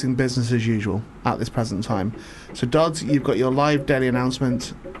operating business as usual at this present time. So, Dodds, you've got your live daily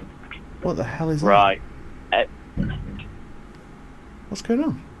announcement. What the hell is that? Right. What's going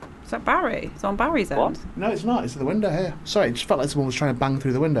on? Is that Barry? It's on Barry's end. What? No, it's not. It's at the window here. Sorry, it just felt like someone was trying to bang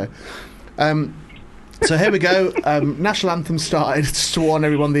through the window. So here we go. National Anthem started, just to warn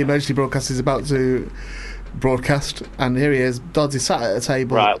everyone the emergency broadcast is about to broadcast. And here he is. Dodds is sat at a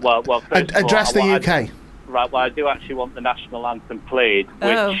table. Right, well address the UK. Right, well, I do actually want the National Anthem played,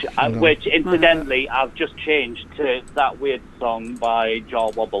 which incidentally, I've just changed to that weird song by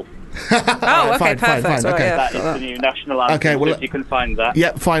Jaw Wobble. Oh, okay, perfect. Fine, okay. That is the new National Anthem, okay, well, if you can find that.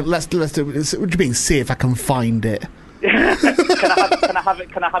 Yeah, fine, let's do it. What do you mean, see if I can find it? Can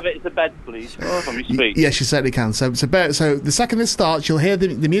I have it as a bed, please, from your speech? Yes, you certainly can. So the second this starts, you'll hear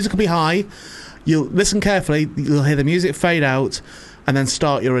the music will be high. You'll listen carefully. You'll hear the music fade out, and then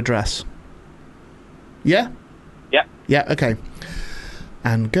start your address. Yeah. Yeah. Yeah. Okay.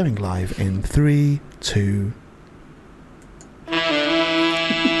 And going live in 3, 2.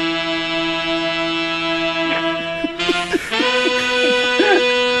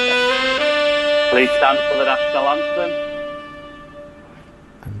 Please stand for the National Anthem.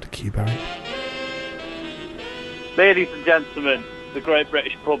 And cue Barry. Ladies and gentlemen, the great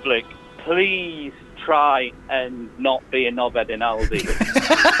British public, please try and not be a knobhead in Aldi.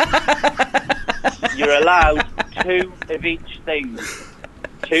 You're allowed 2 of each thing.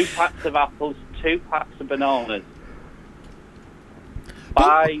 2 packs of apples, 2 packs of bananas.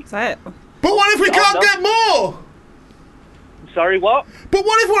 That's it. But what if we can't get more? Sorry, what? But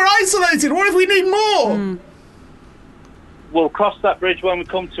what if we're isolated? What if we need more? We'll cross that bridge when we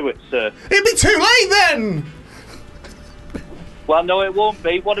come to it, sir. It'd be too late then. Well, no, it won't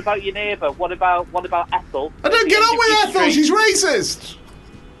be. What about your neighbour? What about Ethel? I don't get on with Ethel. She's racist.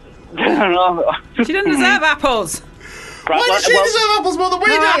 She doesn't deserve apples. Right, why does she deserve apples more than we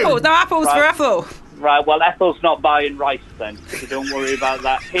do? No apples for Ethel. Right, well, Ethel's not buying rice then, so don't worry about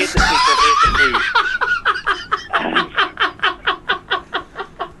that. Here's the secret, here's the food.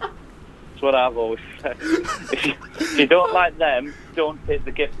 That's what I've always said. If you don't like them, don't take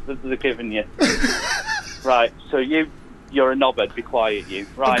the gifts that they're giving you. Right, so you're a knobhead, be quiet, you.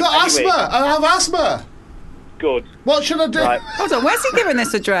 Right, I've got asthma. I have asthma. Good. What should I do? Right. Hold on, where's he giving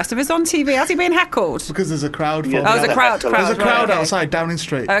this address? If it's on TV, has he been heckled? Because there's a crowd. Yeah. Oh, there's a crowd. There's a crowd right, outside Downing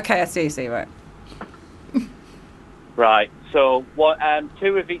Street. Okay, I see, right. Right, so what?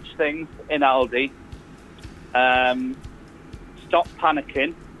 2 of each thing in Aldi. Stop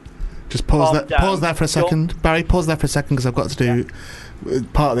panicking. Just pause there for a second. Barry, pause there for a second because I've got to do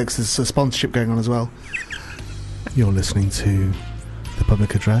part of this. There's a sponsorship going on as well. You're listening to The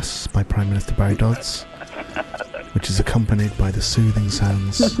Public Address by Prime Minister Barry Dodds, which is accompanied by the soothing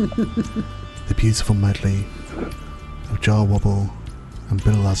sounds, the beautiful medley of Jar Wobble and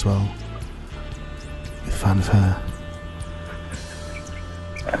Bill Laswell with Fanfare.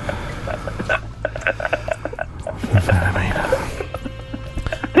 Fanfare, I mean.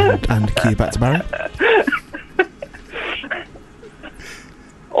 And cue back to Barry.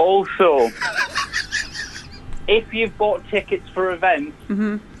 Also, if you've bought tickets for events,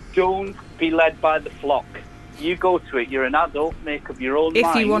 don't be led by the flock. You go to it. You're an adult. Make up your own mind.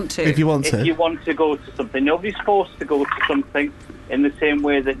 If you want to. If you want to. If you want to go to something, nobody's forced to go to something. In the same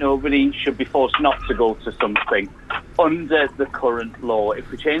way that nobody should be forced not to go to something under the current law.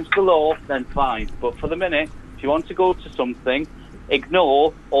 If we change the law, then fine. But for the minute, if you want to go to something,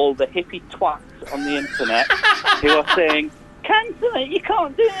 ignore all the hippie twats on the internet who are saying, cancel it, you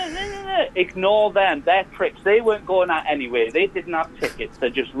can't do it. Ignore them. They're pricks. They weren't going out anyway. They didn't have tickets. They're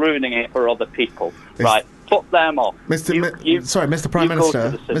just ruining it for other people. Right. Put them off. Mr. Prime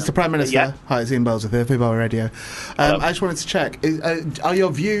Minister. Mr. Prime Minister. Yeah. Hi, it's Ian Bowles with Fubar Radio. I just wanted to check: are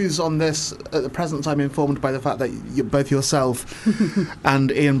your views on this at the present time informed by the fact that both yourself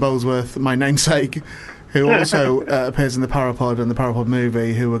and Ian Bowlesworth, my namesake, who also appears in the Parapod and the Parapod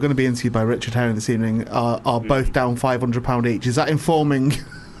movie, who are going to be interviewed by Richard Herring this evening, are both down £500 each? Is that informing?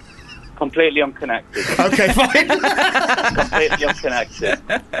 Completely unconnected. Okay, fine. Completely unconnected.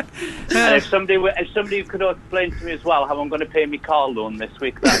 And if somebody could explain to me as well how I'm going to pay my car loan this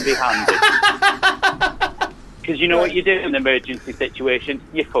week, that'd be handy. Because you know what you do in an emergency situation?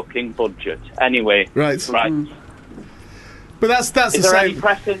 You fucking budget. Anyway. Right. But that's the Is there same.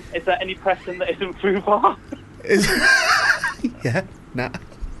 Is there any pressing that isn't Fubar? Yeah, nah.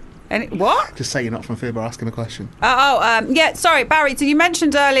 What? Just say you're not from Fubar, ask him a question. Yeah, sorry, Barry, so you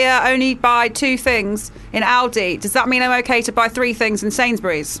mentioned earlier only buy 2 things in Aldi. Does that mean I'm okay to buy 3 things in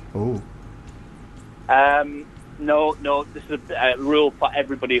Sainsbury's? Oh. No, this is a rule for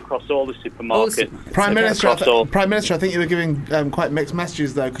everybody across all the supermarkets. Prime Minister, I think you were giving quite mixed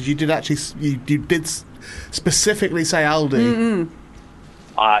messages though, because you did actually you did specifically say Aldi.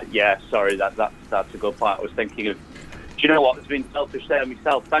 Yeah, sorry, that's a good point. I was thinking of. Do you know what? It's been selfish there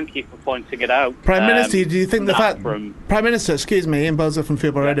myself. Thank you for pointing it out. Prime Minister, do you think the fact... Prime Minister, excuse me, Ian Bowles from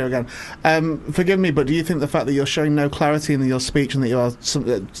Fubar Radio again. Forgive me, but do you think the fact that you're showing no clarity in your speech and that you are,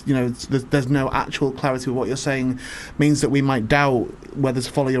 there's no actual clarity with what you're saying means that we might doubt whether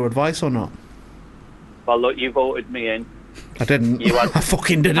to follow your advice or not? Well, look, you voted me in. I didn't. I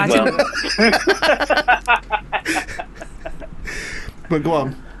fucking didn't. But go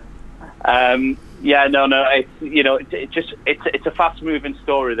on. Yeah, no. It's a fast-moving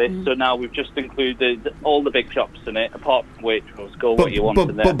story. This, so now we've just included all the big shops in it, apart from Waitrose. Go what you want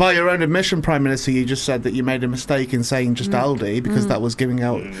in there. But by your own admission, Prime Minister, you just said that you made a mistake in saying just Aldi because that was giving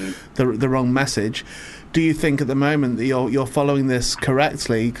out the wrong message. Do you think at the moment that you're following this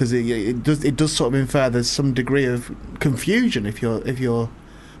correctly? Because it does sort of infer there's some degree of confusion if you're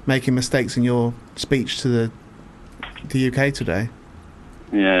making mistakes in your speech to the UK today.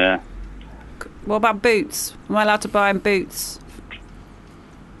 Yeah. What about Boots? Am I allowed to buy in Boots?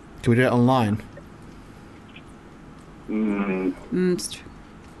 Can we do it online? I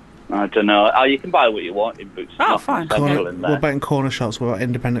don't know. You can buy what you want in Boots. Oh, fine. What about in corner shops? What about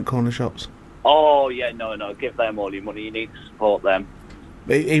independent corner shops? Oh, yeah, no. Give them all your money. You need to support them.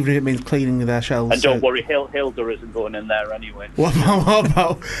 Even if it means cleaning their shelves. And don't worry, Hilda isn't going in there anyway. What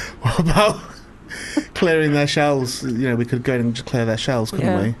about clearing their shelves? We could go in and just clear their shelves,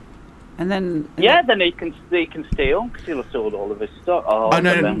 couldn't we? And then then they can steal because he'll have sold all of his stuff.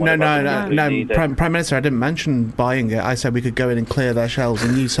 No. Prime Minister, I didn't mention buying it. I said we could go in and clear their shelves,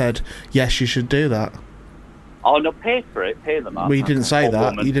 and you said yes, you should do that. Oh no, pay for it, pay them up. Well, you didn't say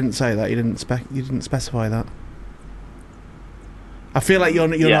that. You didn't say that. You didn't specify that. I feel like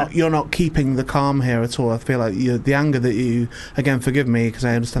you're not keeping the calm here at all. I feel like the anger that you, again, forgive me because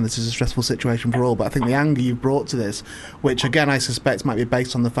I understand this is a stressful situation for all, but I think the anger you've brought to this, which again I suspect might be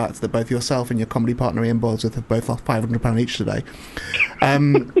based on the fact that both yourself and your comedy partner Ian Bowlesworth have both lost £500 each today.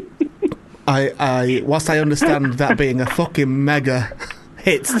 Whilst I understand that being a fucking mega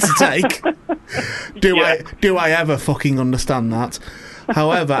hit to take, do I ever fucking understand that?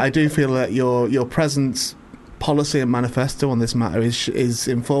 However, I do feel that your presence, policy and manifesto on this matter is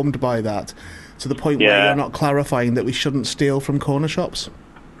informed by that, to the point where you're not clarifying that we shouldn't steal from corner shops.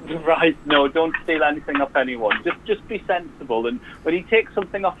 Right, no, don't steal anything off anyone. Just be sensible, and when you take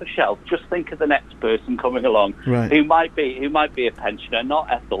something off a shelf, just think of the next person coming along who might be a pensioner,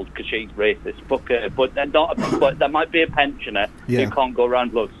 not Ethel because she's racist, but there might be a pensioner who can't go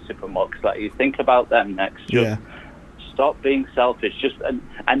around loads of supermarkets. Like you think about them next. Stop being selfish.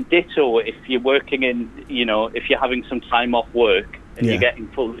 And ditto if you're working in, if you're having some time off work and you're getting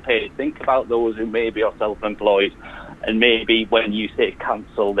fully paid, think about those who maybe are self-employed, and maybe when you say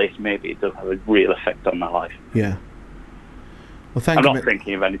cancel this, maybe it does have a real effect on their life. Yeah. Well, thank I'm you. not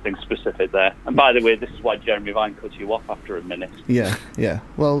thinking of anything specific there. And by the way, this is why Jeremy Vine cut you off after a minute. Yeah.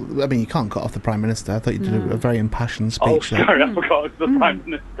 Well, I mean, you can't cut off the Prime Minister. I thought you did a very impassioned speech. Oh, sorry, I forgot it's the Prime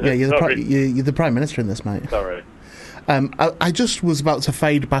Minister. Yeah, you're Sorry. you're the Prime Minister in this, mate. Sorry. I just was about to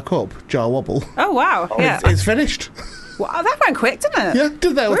fade back up Jar Wobble. Oh, wow. Yeah. It's finished. Wow, that went quick, didn't it? Yeah,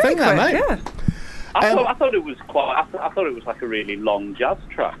 did the whole Really thing there, quick, mate. yeah. I thought it was quite. I thought it was like a really long jazz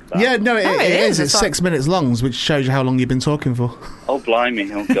track. That. Yeah, no, it is. It's It's like- 6 minutes long, which shows you how long you've been talking for. Oh blimey!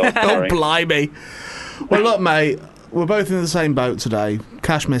 Oh god! Oh, Sorry. blimey. Well, look, mate, we're both in the same boat today.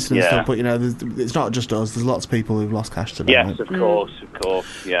 Cash missing and Yeah. stuff, but, you know, it's not just us. There's lots of people who've lost cash today, Yes, mate. of course,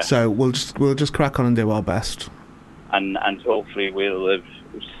 yeah. So we'll just crack on and do our best. And hopefully we'll have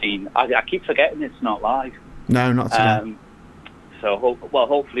seen. I keep forgetting it's not live. No, not today. So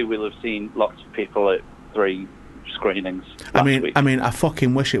hopefully we'll have seen lots of people at 3 screenings. I last week. mean, I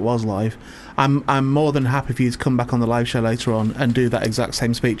fucking wish it was live. I'm more than happy for you to come back on the live show later on and do that exact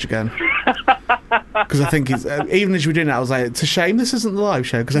same speech again. Because I think it's even as you were doing it, I was like, it's a shame this isn't the live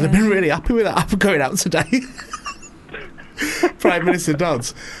show because I'd have been really happy with that going out today. Prime Minister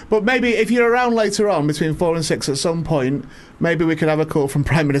Dodds. But maybe if you're around later on between 4 and 6 at some point, maybe we could have a call from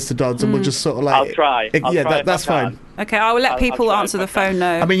Prime Minister Dodds and we'll just sort of like. I'll try. I'll try if that's I can. fine. Okay, I will let I'll people try answer if I the phone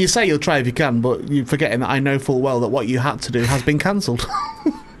now. I mean, you say you'll try if you can, but you're forgetting that I know full well that what you had to do has been cancelled.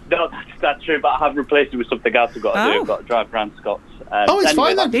 No, that's true, but I have replaced it with something else I've got to do. I've got to drive around Scott's. Oh, it's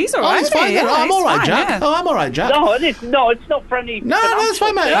fine then. He's all Oh, right, it's fine then. yeah, I'm he's all right, fine, Jack. yeah. Oh, I'm all right, Jack. No, it's not for any. No, it's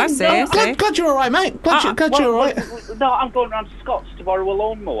fine, mate. I see, I see. Glad you're all right, mate. Glad you're all right. No, I'm going round to Scott's to borrow a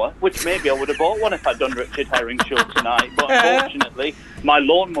lawnmower, which maybe I would have bought one if I'd done Richard Herring's show tonight. But unfortunately, my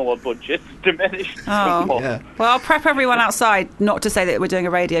lawnmower budget's diminished. Oh. somewhat. Yeah. Well, I'll prep everyone outside not to say that we're doing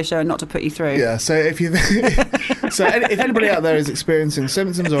a radio show and not to put you through. Yeah, so if if anybody out there is experiencing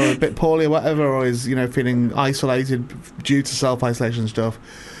symptoms or a bit poorly or whatever, or is, you know, feeling isolated due to self-isolation stuff,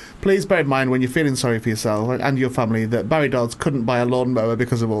 please bear in mind when you're feeling sorry for yourself and your family that Barry Dodds couldn't buy a lawnmower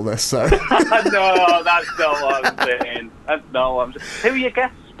because of all this. So No, that's not what I'm saying. That's not what I'm saying. Who are your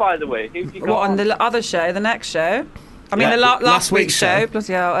guests, by the way? Who have you got What, on the other show, the next show? I mean, Yeah, the last last week's week's show. show.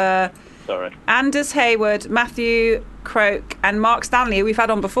 Bloody hell. Sorry. Anders Hayward, Matthew Croak, and Mark Stanley, who we've had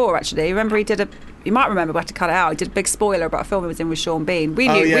on before, actually. Remember, you might remember, we had to cut it out. He did a big spoiler about a film he was in with Sean Bean. We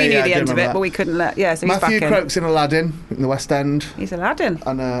knew, Oh, yeah, we knew yeah, I the do end of remember it, that. but we couldn't let. Yeah, so he's Matthew back in. Croak's in Aladdin in the West End, He's Aladdin.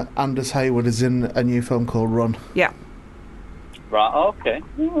 and Anders Hayward is in a new film called Run. Yeah. Right. Okay.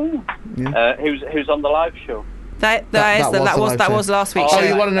 Yeah. Who's on the live show? was the live show. was last week's Oh, show. Oh,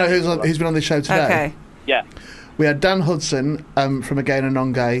 you want to know who's been on this show today? Okay. Yeah. We had Dan Hudson from A Gay and a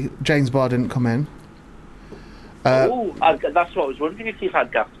Non-Gay. James Barr didn't come in. That's what I was wondering if you've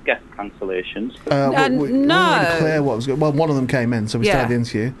had guest cancellations. We weren't no. really clear what was going. Well, one of them came in, so we Yeah. started the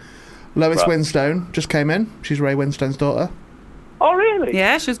interview. Lois Right. Winstone just came in. She's Ray Winstone's daughter. Oh, really?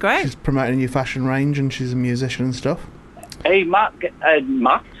 Yeah, she was great. She's promoting a new fashion range, and she's a musician and stuff. Hey, Matt.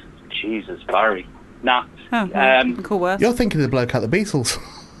 Jesus, Barry. Nat. Oh, cool word. You're thinking of the bloke at the Beatles.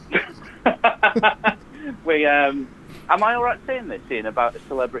 Am I all right saying this, Ian, about a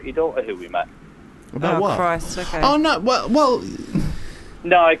celebrity daughter who we met? About Oh, what? Christ, okay. Oh no! Well,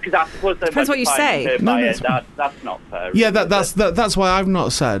 No, because I suppose they Depends went what you to find say. her No, by that's- her dad. That's not fair. yeah, is it? that's why I've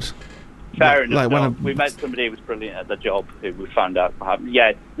not said. fair enough. like, no. when We met somebody who was brilliant at the job who we found out what happened.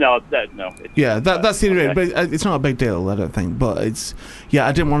 Yeah, no. It's Yeah, that's the only okay. reason. But it's not a big deal, I don't think. But it's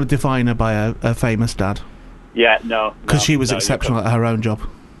I didn't want to define her by a famous dad Yeah, no. because she was no, exceptional at her own job.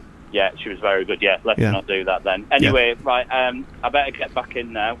 Yeah, she was very good. Yeah, let's Yeah. not do that then. Anyway, right. I better get back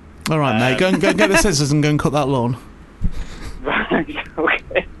in now. All right, mate, go and get the scissors and go and cut that lawn. Right.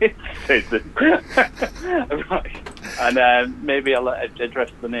 Okay. Scissors. Right. And maybe I'll address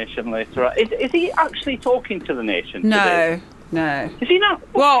the nation later on. Is he actually talking to the nation today? No. Is he not?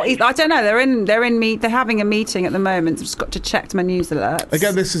 Well, I don't know. They're having a meeting at the moment. I've just got to check my news alerts.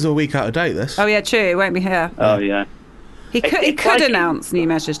 Again, this is a week out of date. This. Oh yeah, true. It won't be here. Oh, yeah. He could it's like- announce new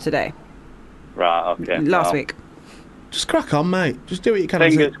measures today. Right, okay. Last well, week. Just crack on, mate. Just do what you can.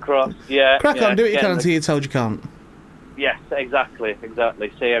 Fingers crossed. Yeah. Crack yeah, on, do what you can getting until you're told you can't. Yes, exactly.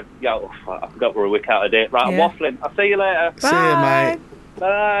 See, I forgot we're a week out of date. Right, Yeah. I'm waffling. I'll see you later. See you, mate.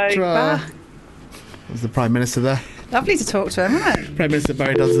 Bye. Try. Bye. There's the Prime Minister there. Lovely to talk to him, isn't it? Prime Minister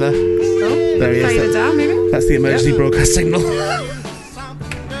Barry Dodds there. Oh, There he is. fade it down, maybe. That's the emergency broadcast signal. I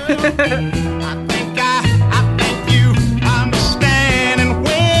think you understand. And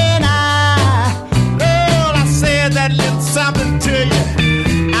when I said that little something to you,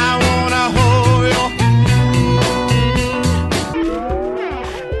 I wanna hold your.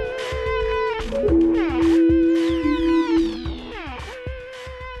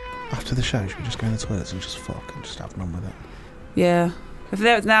 After the show, should we just go in the toilets and just fuck and just have none with it? Yeah. If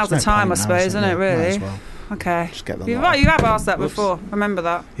now's the There's no time, I point now, suppose, isn't it? Might Really? as well. Okay. Just get them You live. have asked that Whoops. before. Remember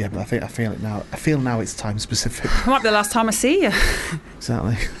that. Yeah, but I feel it now. I feel now it's time specific. It might be the last time I see you.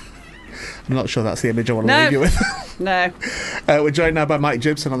 Exactly. I'm not sure that's the image I want to No. leave you with. No. We're joined now by Mike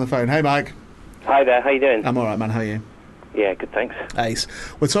Gibson on the phone. Hey, Mike. Hi there, how you doing? I'm all right, man. How are you? Yeah, good, thanks. Ace.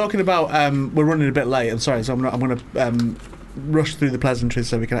 We're talking about. We're running a bit late. I'm sorry, so I'm going to rush through the pleasantries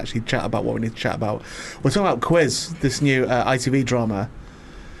so we can actually chat about what we need to chat about. We're talking about Quiz, this new ITV drama.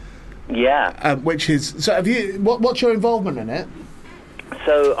 Yeah. Which is. So, have you? What's your involvement in it?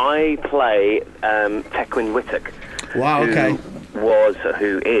 So I play Tequin Whittock. Wow. Okay.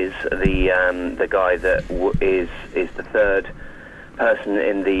 Who is the guy that is the third person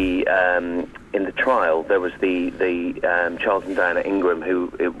in the trial. There was the Charles and Diana Ingram,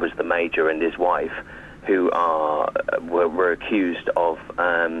 who it was the major, and his wife, who were accused of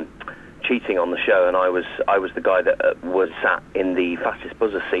cheating on the show, and I was the guy that was sat in the fastest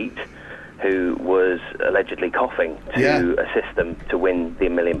buzzer seat, who was allegedly coughing to assist them to win the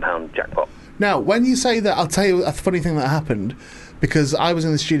 £1 million jackpot. Now, when you say that, I'll tell you a funny thing that happened, because I was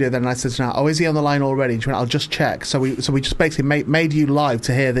in the studio then and I said to her, "Oh, is he on the line already?" And she went, "I'll just check." So we just basically made you live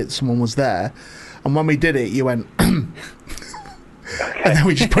to hear that someone was there, and when we did it, you went, Okay. and then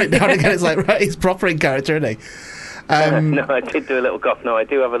we just put it down again. It's like, right, he's proper in character, isn't he? No, I did do a little cough. No, I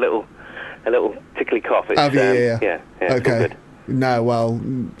do have a little tickly cough. It's, yeah, it's all Okay. good. No, well,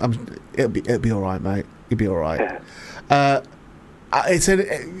 it'll be all right, mate. You'll be all right.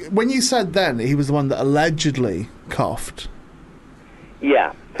 When you said then he was the one that allegedly coughed.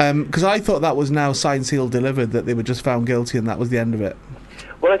 Yeah. Because I thought that was now signed, sealed, delivered, that they were just found guilty and that was the end of it.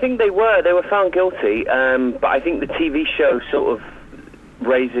 Well, I think they were found guilty, but I think the TV show sort of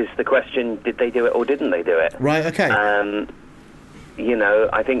raises the question: did they do it or didn't they do it? Right. Okay. I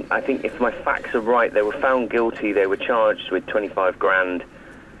think if my facts are right, they were found guilty. They were charged with 25 grand,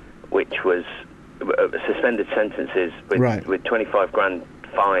 which was suspended sentences with 25 grand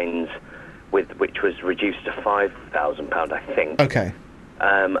fines, which was reduced to £5,000, I think. Okay.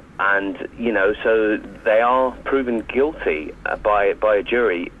 And so they are proven guilty by a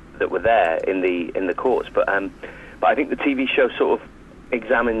jury that were there in the courts. But I think the TV show sort of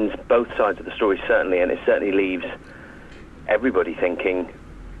examines both sides of the story, certainly, and it certainly leaves everybody thinking,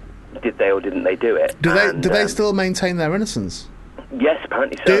 did they or didn't they do it? Do they still maintain their innocence? Yes,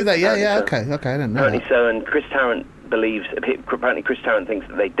 apparently so. Do they? Yeah. So. Okay. I didn't know. Apparently That. so, and Chris Tarrant apparently Chris Tarrant thinks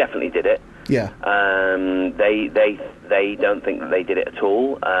that they definitely did it. Yeah. They don't think that they did it at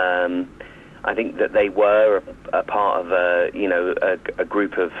all. I think that they were a part of a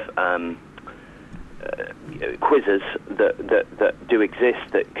group of quizzers that do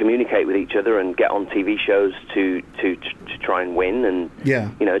exist, that communicate with each other and get on TV shows to try and win and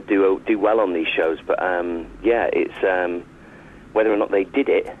do well on these shows. But it's whether or not they did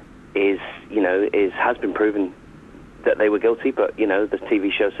it has been proven that they were guilty. But the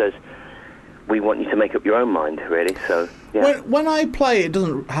TV show says we want you to make up your own mind, really. So yeah. When I play, it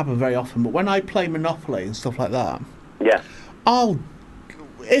doesn't happen very often, but when I play Monopoly and stuff like that, yeah, I'll,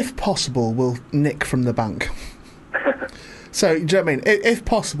 if possible, will nick from the bank. So, do you know what I mean? If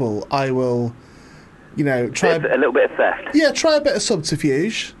possible, I will, try a little bit of theft. Yeah, try a bit of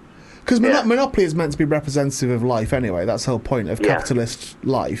subterfuge. Because Monopoly is meant to be representative of life anyway. That's the whole point of capitalist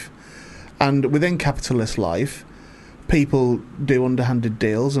life. And within capitalist life, people do underhanded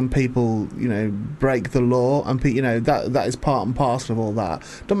deals and people, break the law. And, that is part and parcel of all that.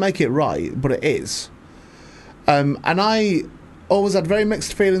 Don't make it right, but it is. And I always had very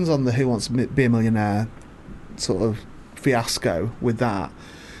mixed feelings on the Who Wants to Be a Millionaire sort of fiasco with that.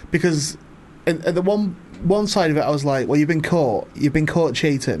 Because at the one side of it, I was like, well, you've been caught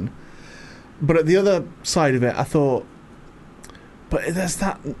cheating. But at the other side of it, I thought, but there's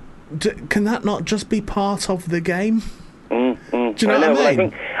that. Can that not just be part of the game? Do you know what I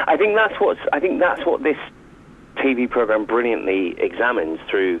mean? Well, I think that's what this TV program brilliantly examines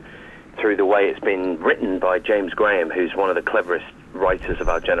through the way it's been written by James Graham, who's one of the cleverest writers of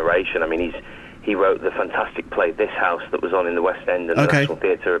our generation. I mean, he wrote the fantastic play This House that was on in the West End and the National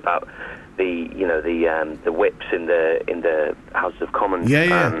Theatre about the whips in the Houses of Commons.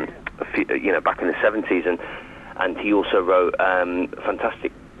 Back in the 70s, and he also wrote a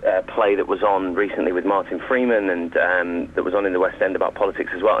fantastic play that was on recently with Martin Freeman and that was on in the West End about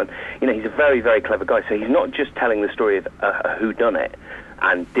politics as well. And he's a very, very clever guy. So he's not just telling the story of who done it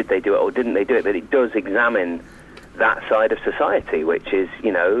and did they do it or didn't they do it, but it does examine that side of society, which is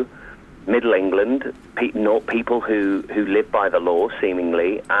Middle England, people who live by the law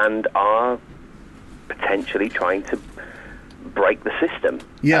seemingly and are potentially trying to break the system.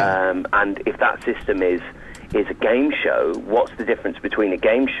 Yeah. And if that system is is a game show, what's the difference between a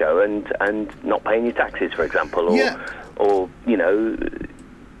game show and not paying your taxes, for example, or you know,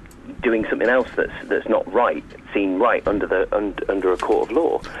 doing something else that's not right, seen right under a court of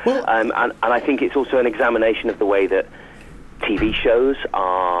law? Well, and I think it's also an examination of the way that TV shows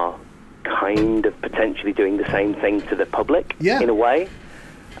are kind of potentially doing the same thing to the public in a way.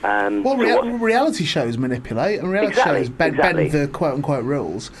 Reality shows manipulate, and reality shows bend the quote-unquote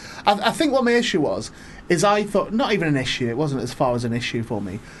rules. I think what my issue is I thought, not even an issue, it wasn't as far as an issue for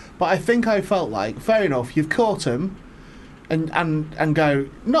me, but I think I felt like, fair enough, you've caught him, and go,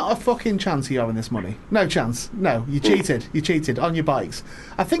 not a fucking chance of you having this money. No chance. No, you cheated on your bikes.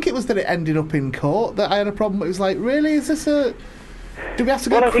 I think it was that it ended up in court that I had a problem. It was like, really, is this a... Do we have to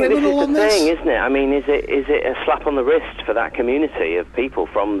go criminal on this? Well, I think this is the thing, isn't it? I mean, is it a slap on the wrist for that community of people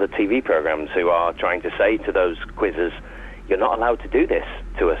from the TV programmes who are trying to say to those quizzers, you're not allowed to do this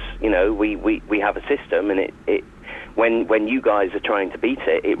to us. You know, we have a system, and it when you guys are trying to beat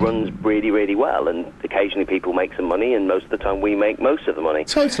it, it runs really, really well, and occasionally people make some money, and most of the time we make most of the money.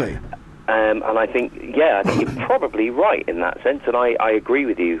 Totally. And I think you're probably right in that sense, and I agree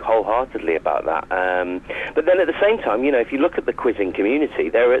with you wholeheartedly about that. But then at the same time, you know, if you look at the quizzing community,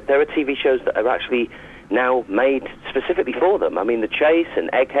 there are TV shows that are actually now made specifically for them. I mean, The Chase and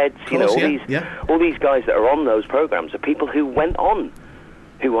Eggheads, you know, all these guys that are on those programs are people who went on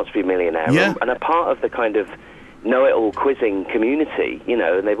Who Wants to Be a Millionaire and are part of the kind of know-it-all quizzing community, you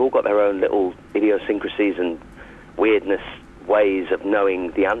know, and they've all got their own little idiosyncrasies and weirdness ways of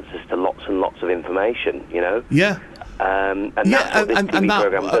knowing the answers to lots and lots of information, you know? Yeah. And that's what this TV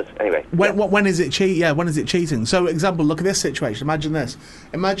program does. Anyway. When is it when is it cheating? So, example, look at this situation. Imagine this.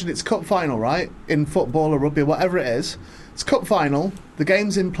 Imagine it's cup final, right? In football or rugby or whatever it is. It's cup final. The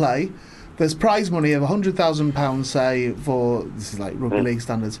game's in play. There's prize money of £100,000, say, for, this is like rugby league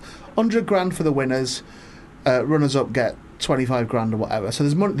standards, 100 grand for the winners. Runners-up get 25 grand or whatever. So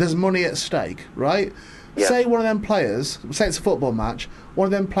there's money at stake, right? Yeah. Say one of them players, say it's a football match, one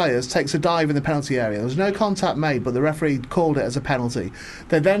of them players takes a dive in the penalty area. There was no contact made, but the referee called it as a penalty.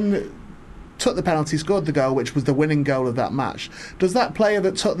 They then took the penalty, scored the goal, which was the winning goal of that match. Does that player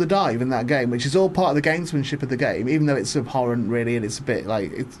that took the dive in that game, which is all part of the gamesmanship of the game, even though it's abhorrent really, and it's a bit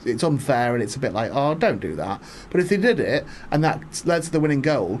like, it's unfair, and it's a bit like, oh, don't do that. But if they did it, and that led to the winning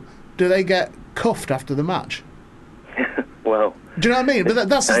goal, do they get cuffed after the match? Well... Do you know what I mean? But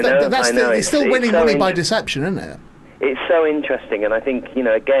it's still winning money by deception, isn't it? It's so interesting, and I think, you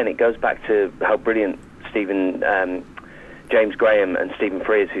know, again, it goes back to how brilliant James Graham and Stephen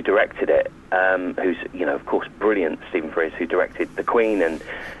Frears, who directed it, who's, you know, of course, brilliant Stephen Frears, who directed The Queen and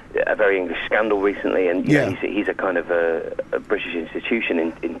A Very English Scandal recently, and you know, he's a kind of a British institution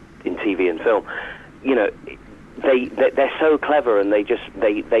in TV and film. You know, they're so clever, and they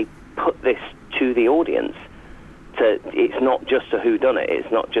put this to the audience. It's not just a whodunit.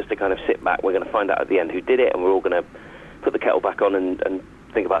 It's not just a kind of sit back, we're going to find out at the end who did it, and we're all going to put the kettle back on and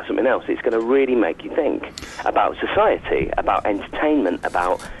think about something else. It's going to really make you think about society, about entertainment,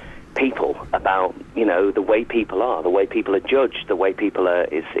 about people, about, you know, the way people are, the way people are judged, the way people are...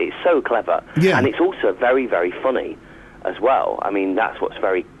 It's so clever. Yeah. And it's also very, very funny as well. I mean, that's what's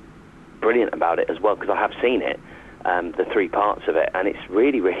very brilliant about it as well, because I have seen it, the three parts of it, and it's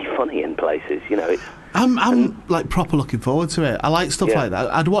really, really funny in places, you know. It's... I'm like proper looking forward to it. I like stuff like that.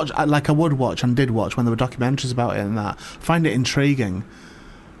 I would watch and did watch when there were documentaries about it and that. I find it intriguing.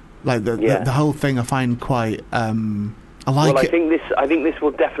 Like the whole thing, I find quite. I like. Well, I think this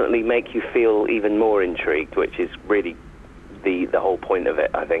will definitely make you feel even more intrigued, which is really the whole point of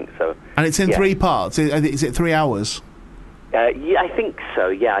it. I think so. And it's in 3 parts. Is it 3 hours? Yeah, I think so.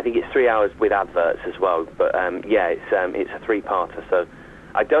 Yeah, I think it's 3 hours with adverts as well. But it's a 3-parter. So.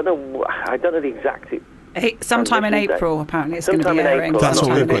 I don't know the exact... Sometime in April, apparently, it's going to be airing. That's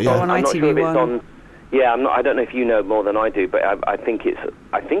what we've got, on ITV1. I don't know if you know more than I do, but I think it's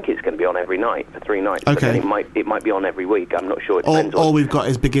going to be on every night for 3 nights. Okay. But then it might be on every week. I'm not sure. It depends. All we've got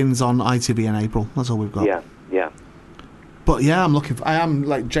is begins on ITV in April. That's all we've got. Yeah. But yeah, I am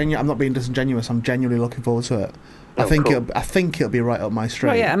like genuine. I'm not being disingenuous. I'm genuinely looking forward to it. I think it'll be right up my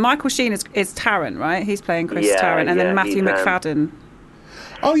street. Well, yeah, and Michael Sheen is Taran, right? He's playing Chris Taran, and then Matthew McFadden.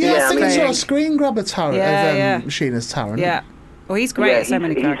 Oh yeah, I think I saw a screen grabber Taran of Sheen as Taran. Yeah, well, he's great at so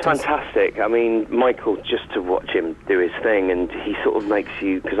many characters. He's fantastic. I mean, Michael, just to watch him do his thing, and he sort of makes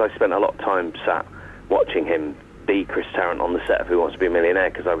you, because I spent a lot of time sat watching him be Chris Tarrant on the set of Who Wants to Be a Millionaire,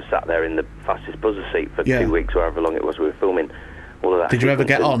 because I was sat there in the fastest buzzer seat for 2 weeks, or however long it was we were filming all of that. Did you ever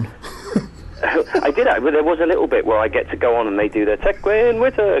get on? I did, but there was a little bit where I get to go on and they do their Tequin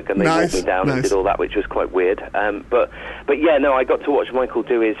Wittock and they walk me down and did all that, which was quite weird. But yeah, no, I got to watch Michael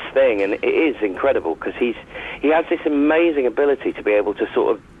do his thing, and it is incredible because he has this amazing ability to be able to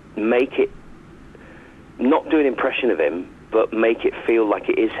sort of make it, not do an impression of him, but make it feel like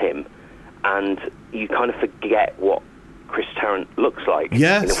it is him, and you kind of forget what Chris Tarrant looks like in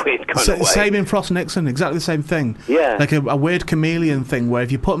a weird kind of way. Same in Frost Nixon, exactly the same thing. Yeah. Like a weird chameleon thing where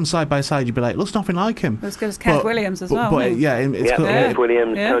if you put them side by side, you'd be like, looks nothing like him. As good as Kenneth Williams as well. But yeah, it's cool. Kenneth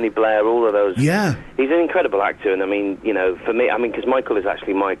Williams, Tony Blair, all of those. Yeah. He's an incredible actor, and I mean, you know, for me, I mean, because Michael is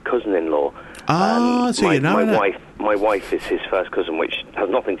actually my cousin-in-law. So you know my wife is his first cousin, which has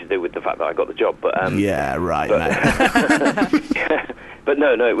nothing to do with the fact that I got the job. But yeah, right, mate. But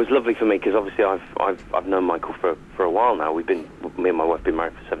no, it was lovely for me because obviously I've known Michael for a while now. Me and my wife have been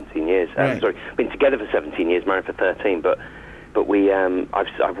married for 17 years. Sorry, been together for 17 years, married for 13. But we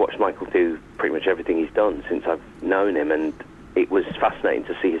I've watched Michael do pretty much everything he's done since I've known him, and it was fascinating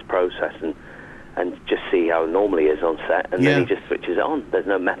to see his process and just see how normal he is on set, and then he just switches it on. There's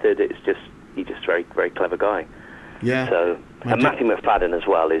no method. It's just he's just a very, very clever guy. Yeah. So and Matthew McFadden as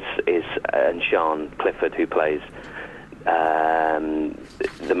well is and Sean Clifford, who plays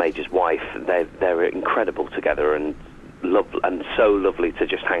the Major's wife. They're incredible together and so lovely to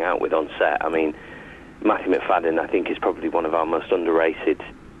just hang out with on set. I mean, Matthew McFadden, I think, is probably one of our most underrated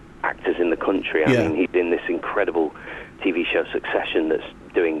actors in the country. I mean, he's in this incredible TV show Succession that's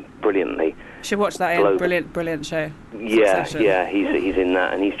doing brilliantly. You should watch that. Brilliant show. Yeah, Succession. yeah, he's in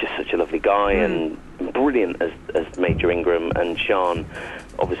that, and he's just such a lovely guy and brilliant as Major Ingram. And Sean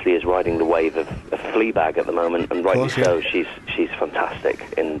obviously is riding the wave of Fleabag at the moment, and rightly so. She's fantastic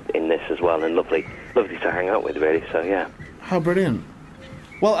in this as well, and lovely to hang out with, really. So yeah. How brilliant!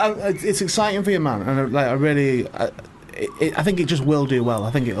 Well, it's exciting for you, man, and I really. I think it just will do well.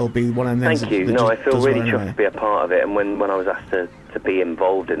 I think it'll be one of them. Thank you. No, I feel really chuffed to be a part of it. And when I was asked to be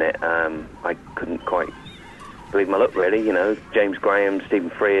involved in it, I couldn't quite believe my luck, really. You know, James Graham, Stephen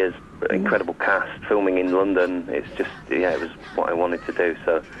Frears, incredible cast, filming in London. It's just, it was what I wanted to do.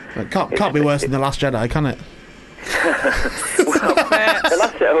 So it can't be worse than The Last Jedi, can it?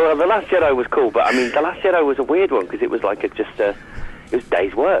 Well, The Last Jedi was cool, but I mean, The Last Jedi was a weird one because it was like it was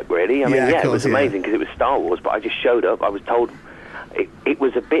days' work, really. I mean, it was amazing because it was Star Wars, but I just showed up. I was told it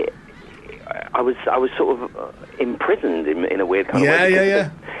was a bit. I was sort of imprisoned in a weird kind of way. I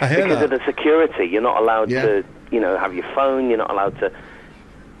hear because that. of the security. You're not allowed to, have your phone. You're not allowed to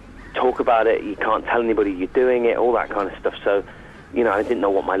talk about it. You can't tell anybody you're doing it. All that kind of stuff. So, I didn't know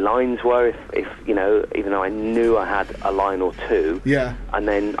what my lines were. If even though I knew I had a line or two. Yeah. And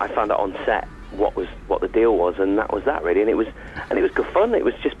then I found out on set what the deal was, and that was that, really. And it was good fun. It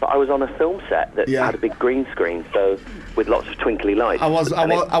was just, but I was on a film set that had a big green screen, so with lots of twinkly lights. I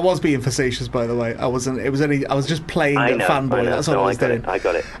was being facetious, by the way. I wasn't. It was only. I was just playing fanboy. That's all I was doing. I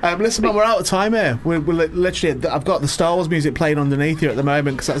got it. Listen, man, we're out of time here. We're literally. I've got the Star Wars music playing underneath here at the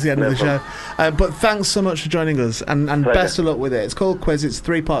moment because that's the end of the show. But thanks so much for joining us, and best of luck with it. It's called Quiz. It's a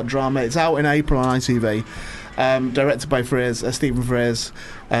 3-part drama. It's out in April on ITV. Directed by Stephen Frears.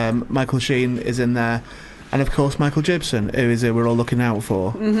 Michael Sheen is in there, and of course Michael Gibson, who is who we're all looking out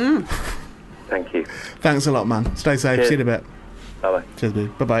for. Thank you. Thanks a lot, man. Stay safe. Cheers. See you in a bit. Bye-bye. Cheers,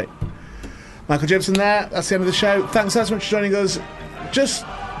 dude. Bye-bye. Michael Gibson there. That's the end of the show. Thanks so much for joining us. Just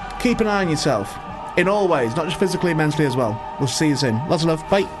keep an eye on yourself in all ways, not just physically, mentally as well. We'll see you soon. Lots of love.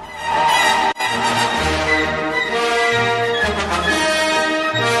 Bye.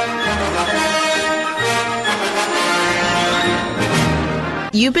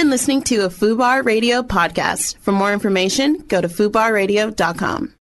 You've been listening to a FUBAR Radio podcast. For more information, go to FUBARradio.com.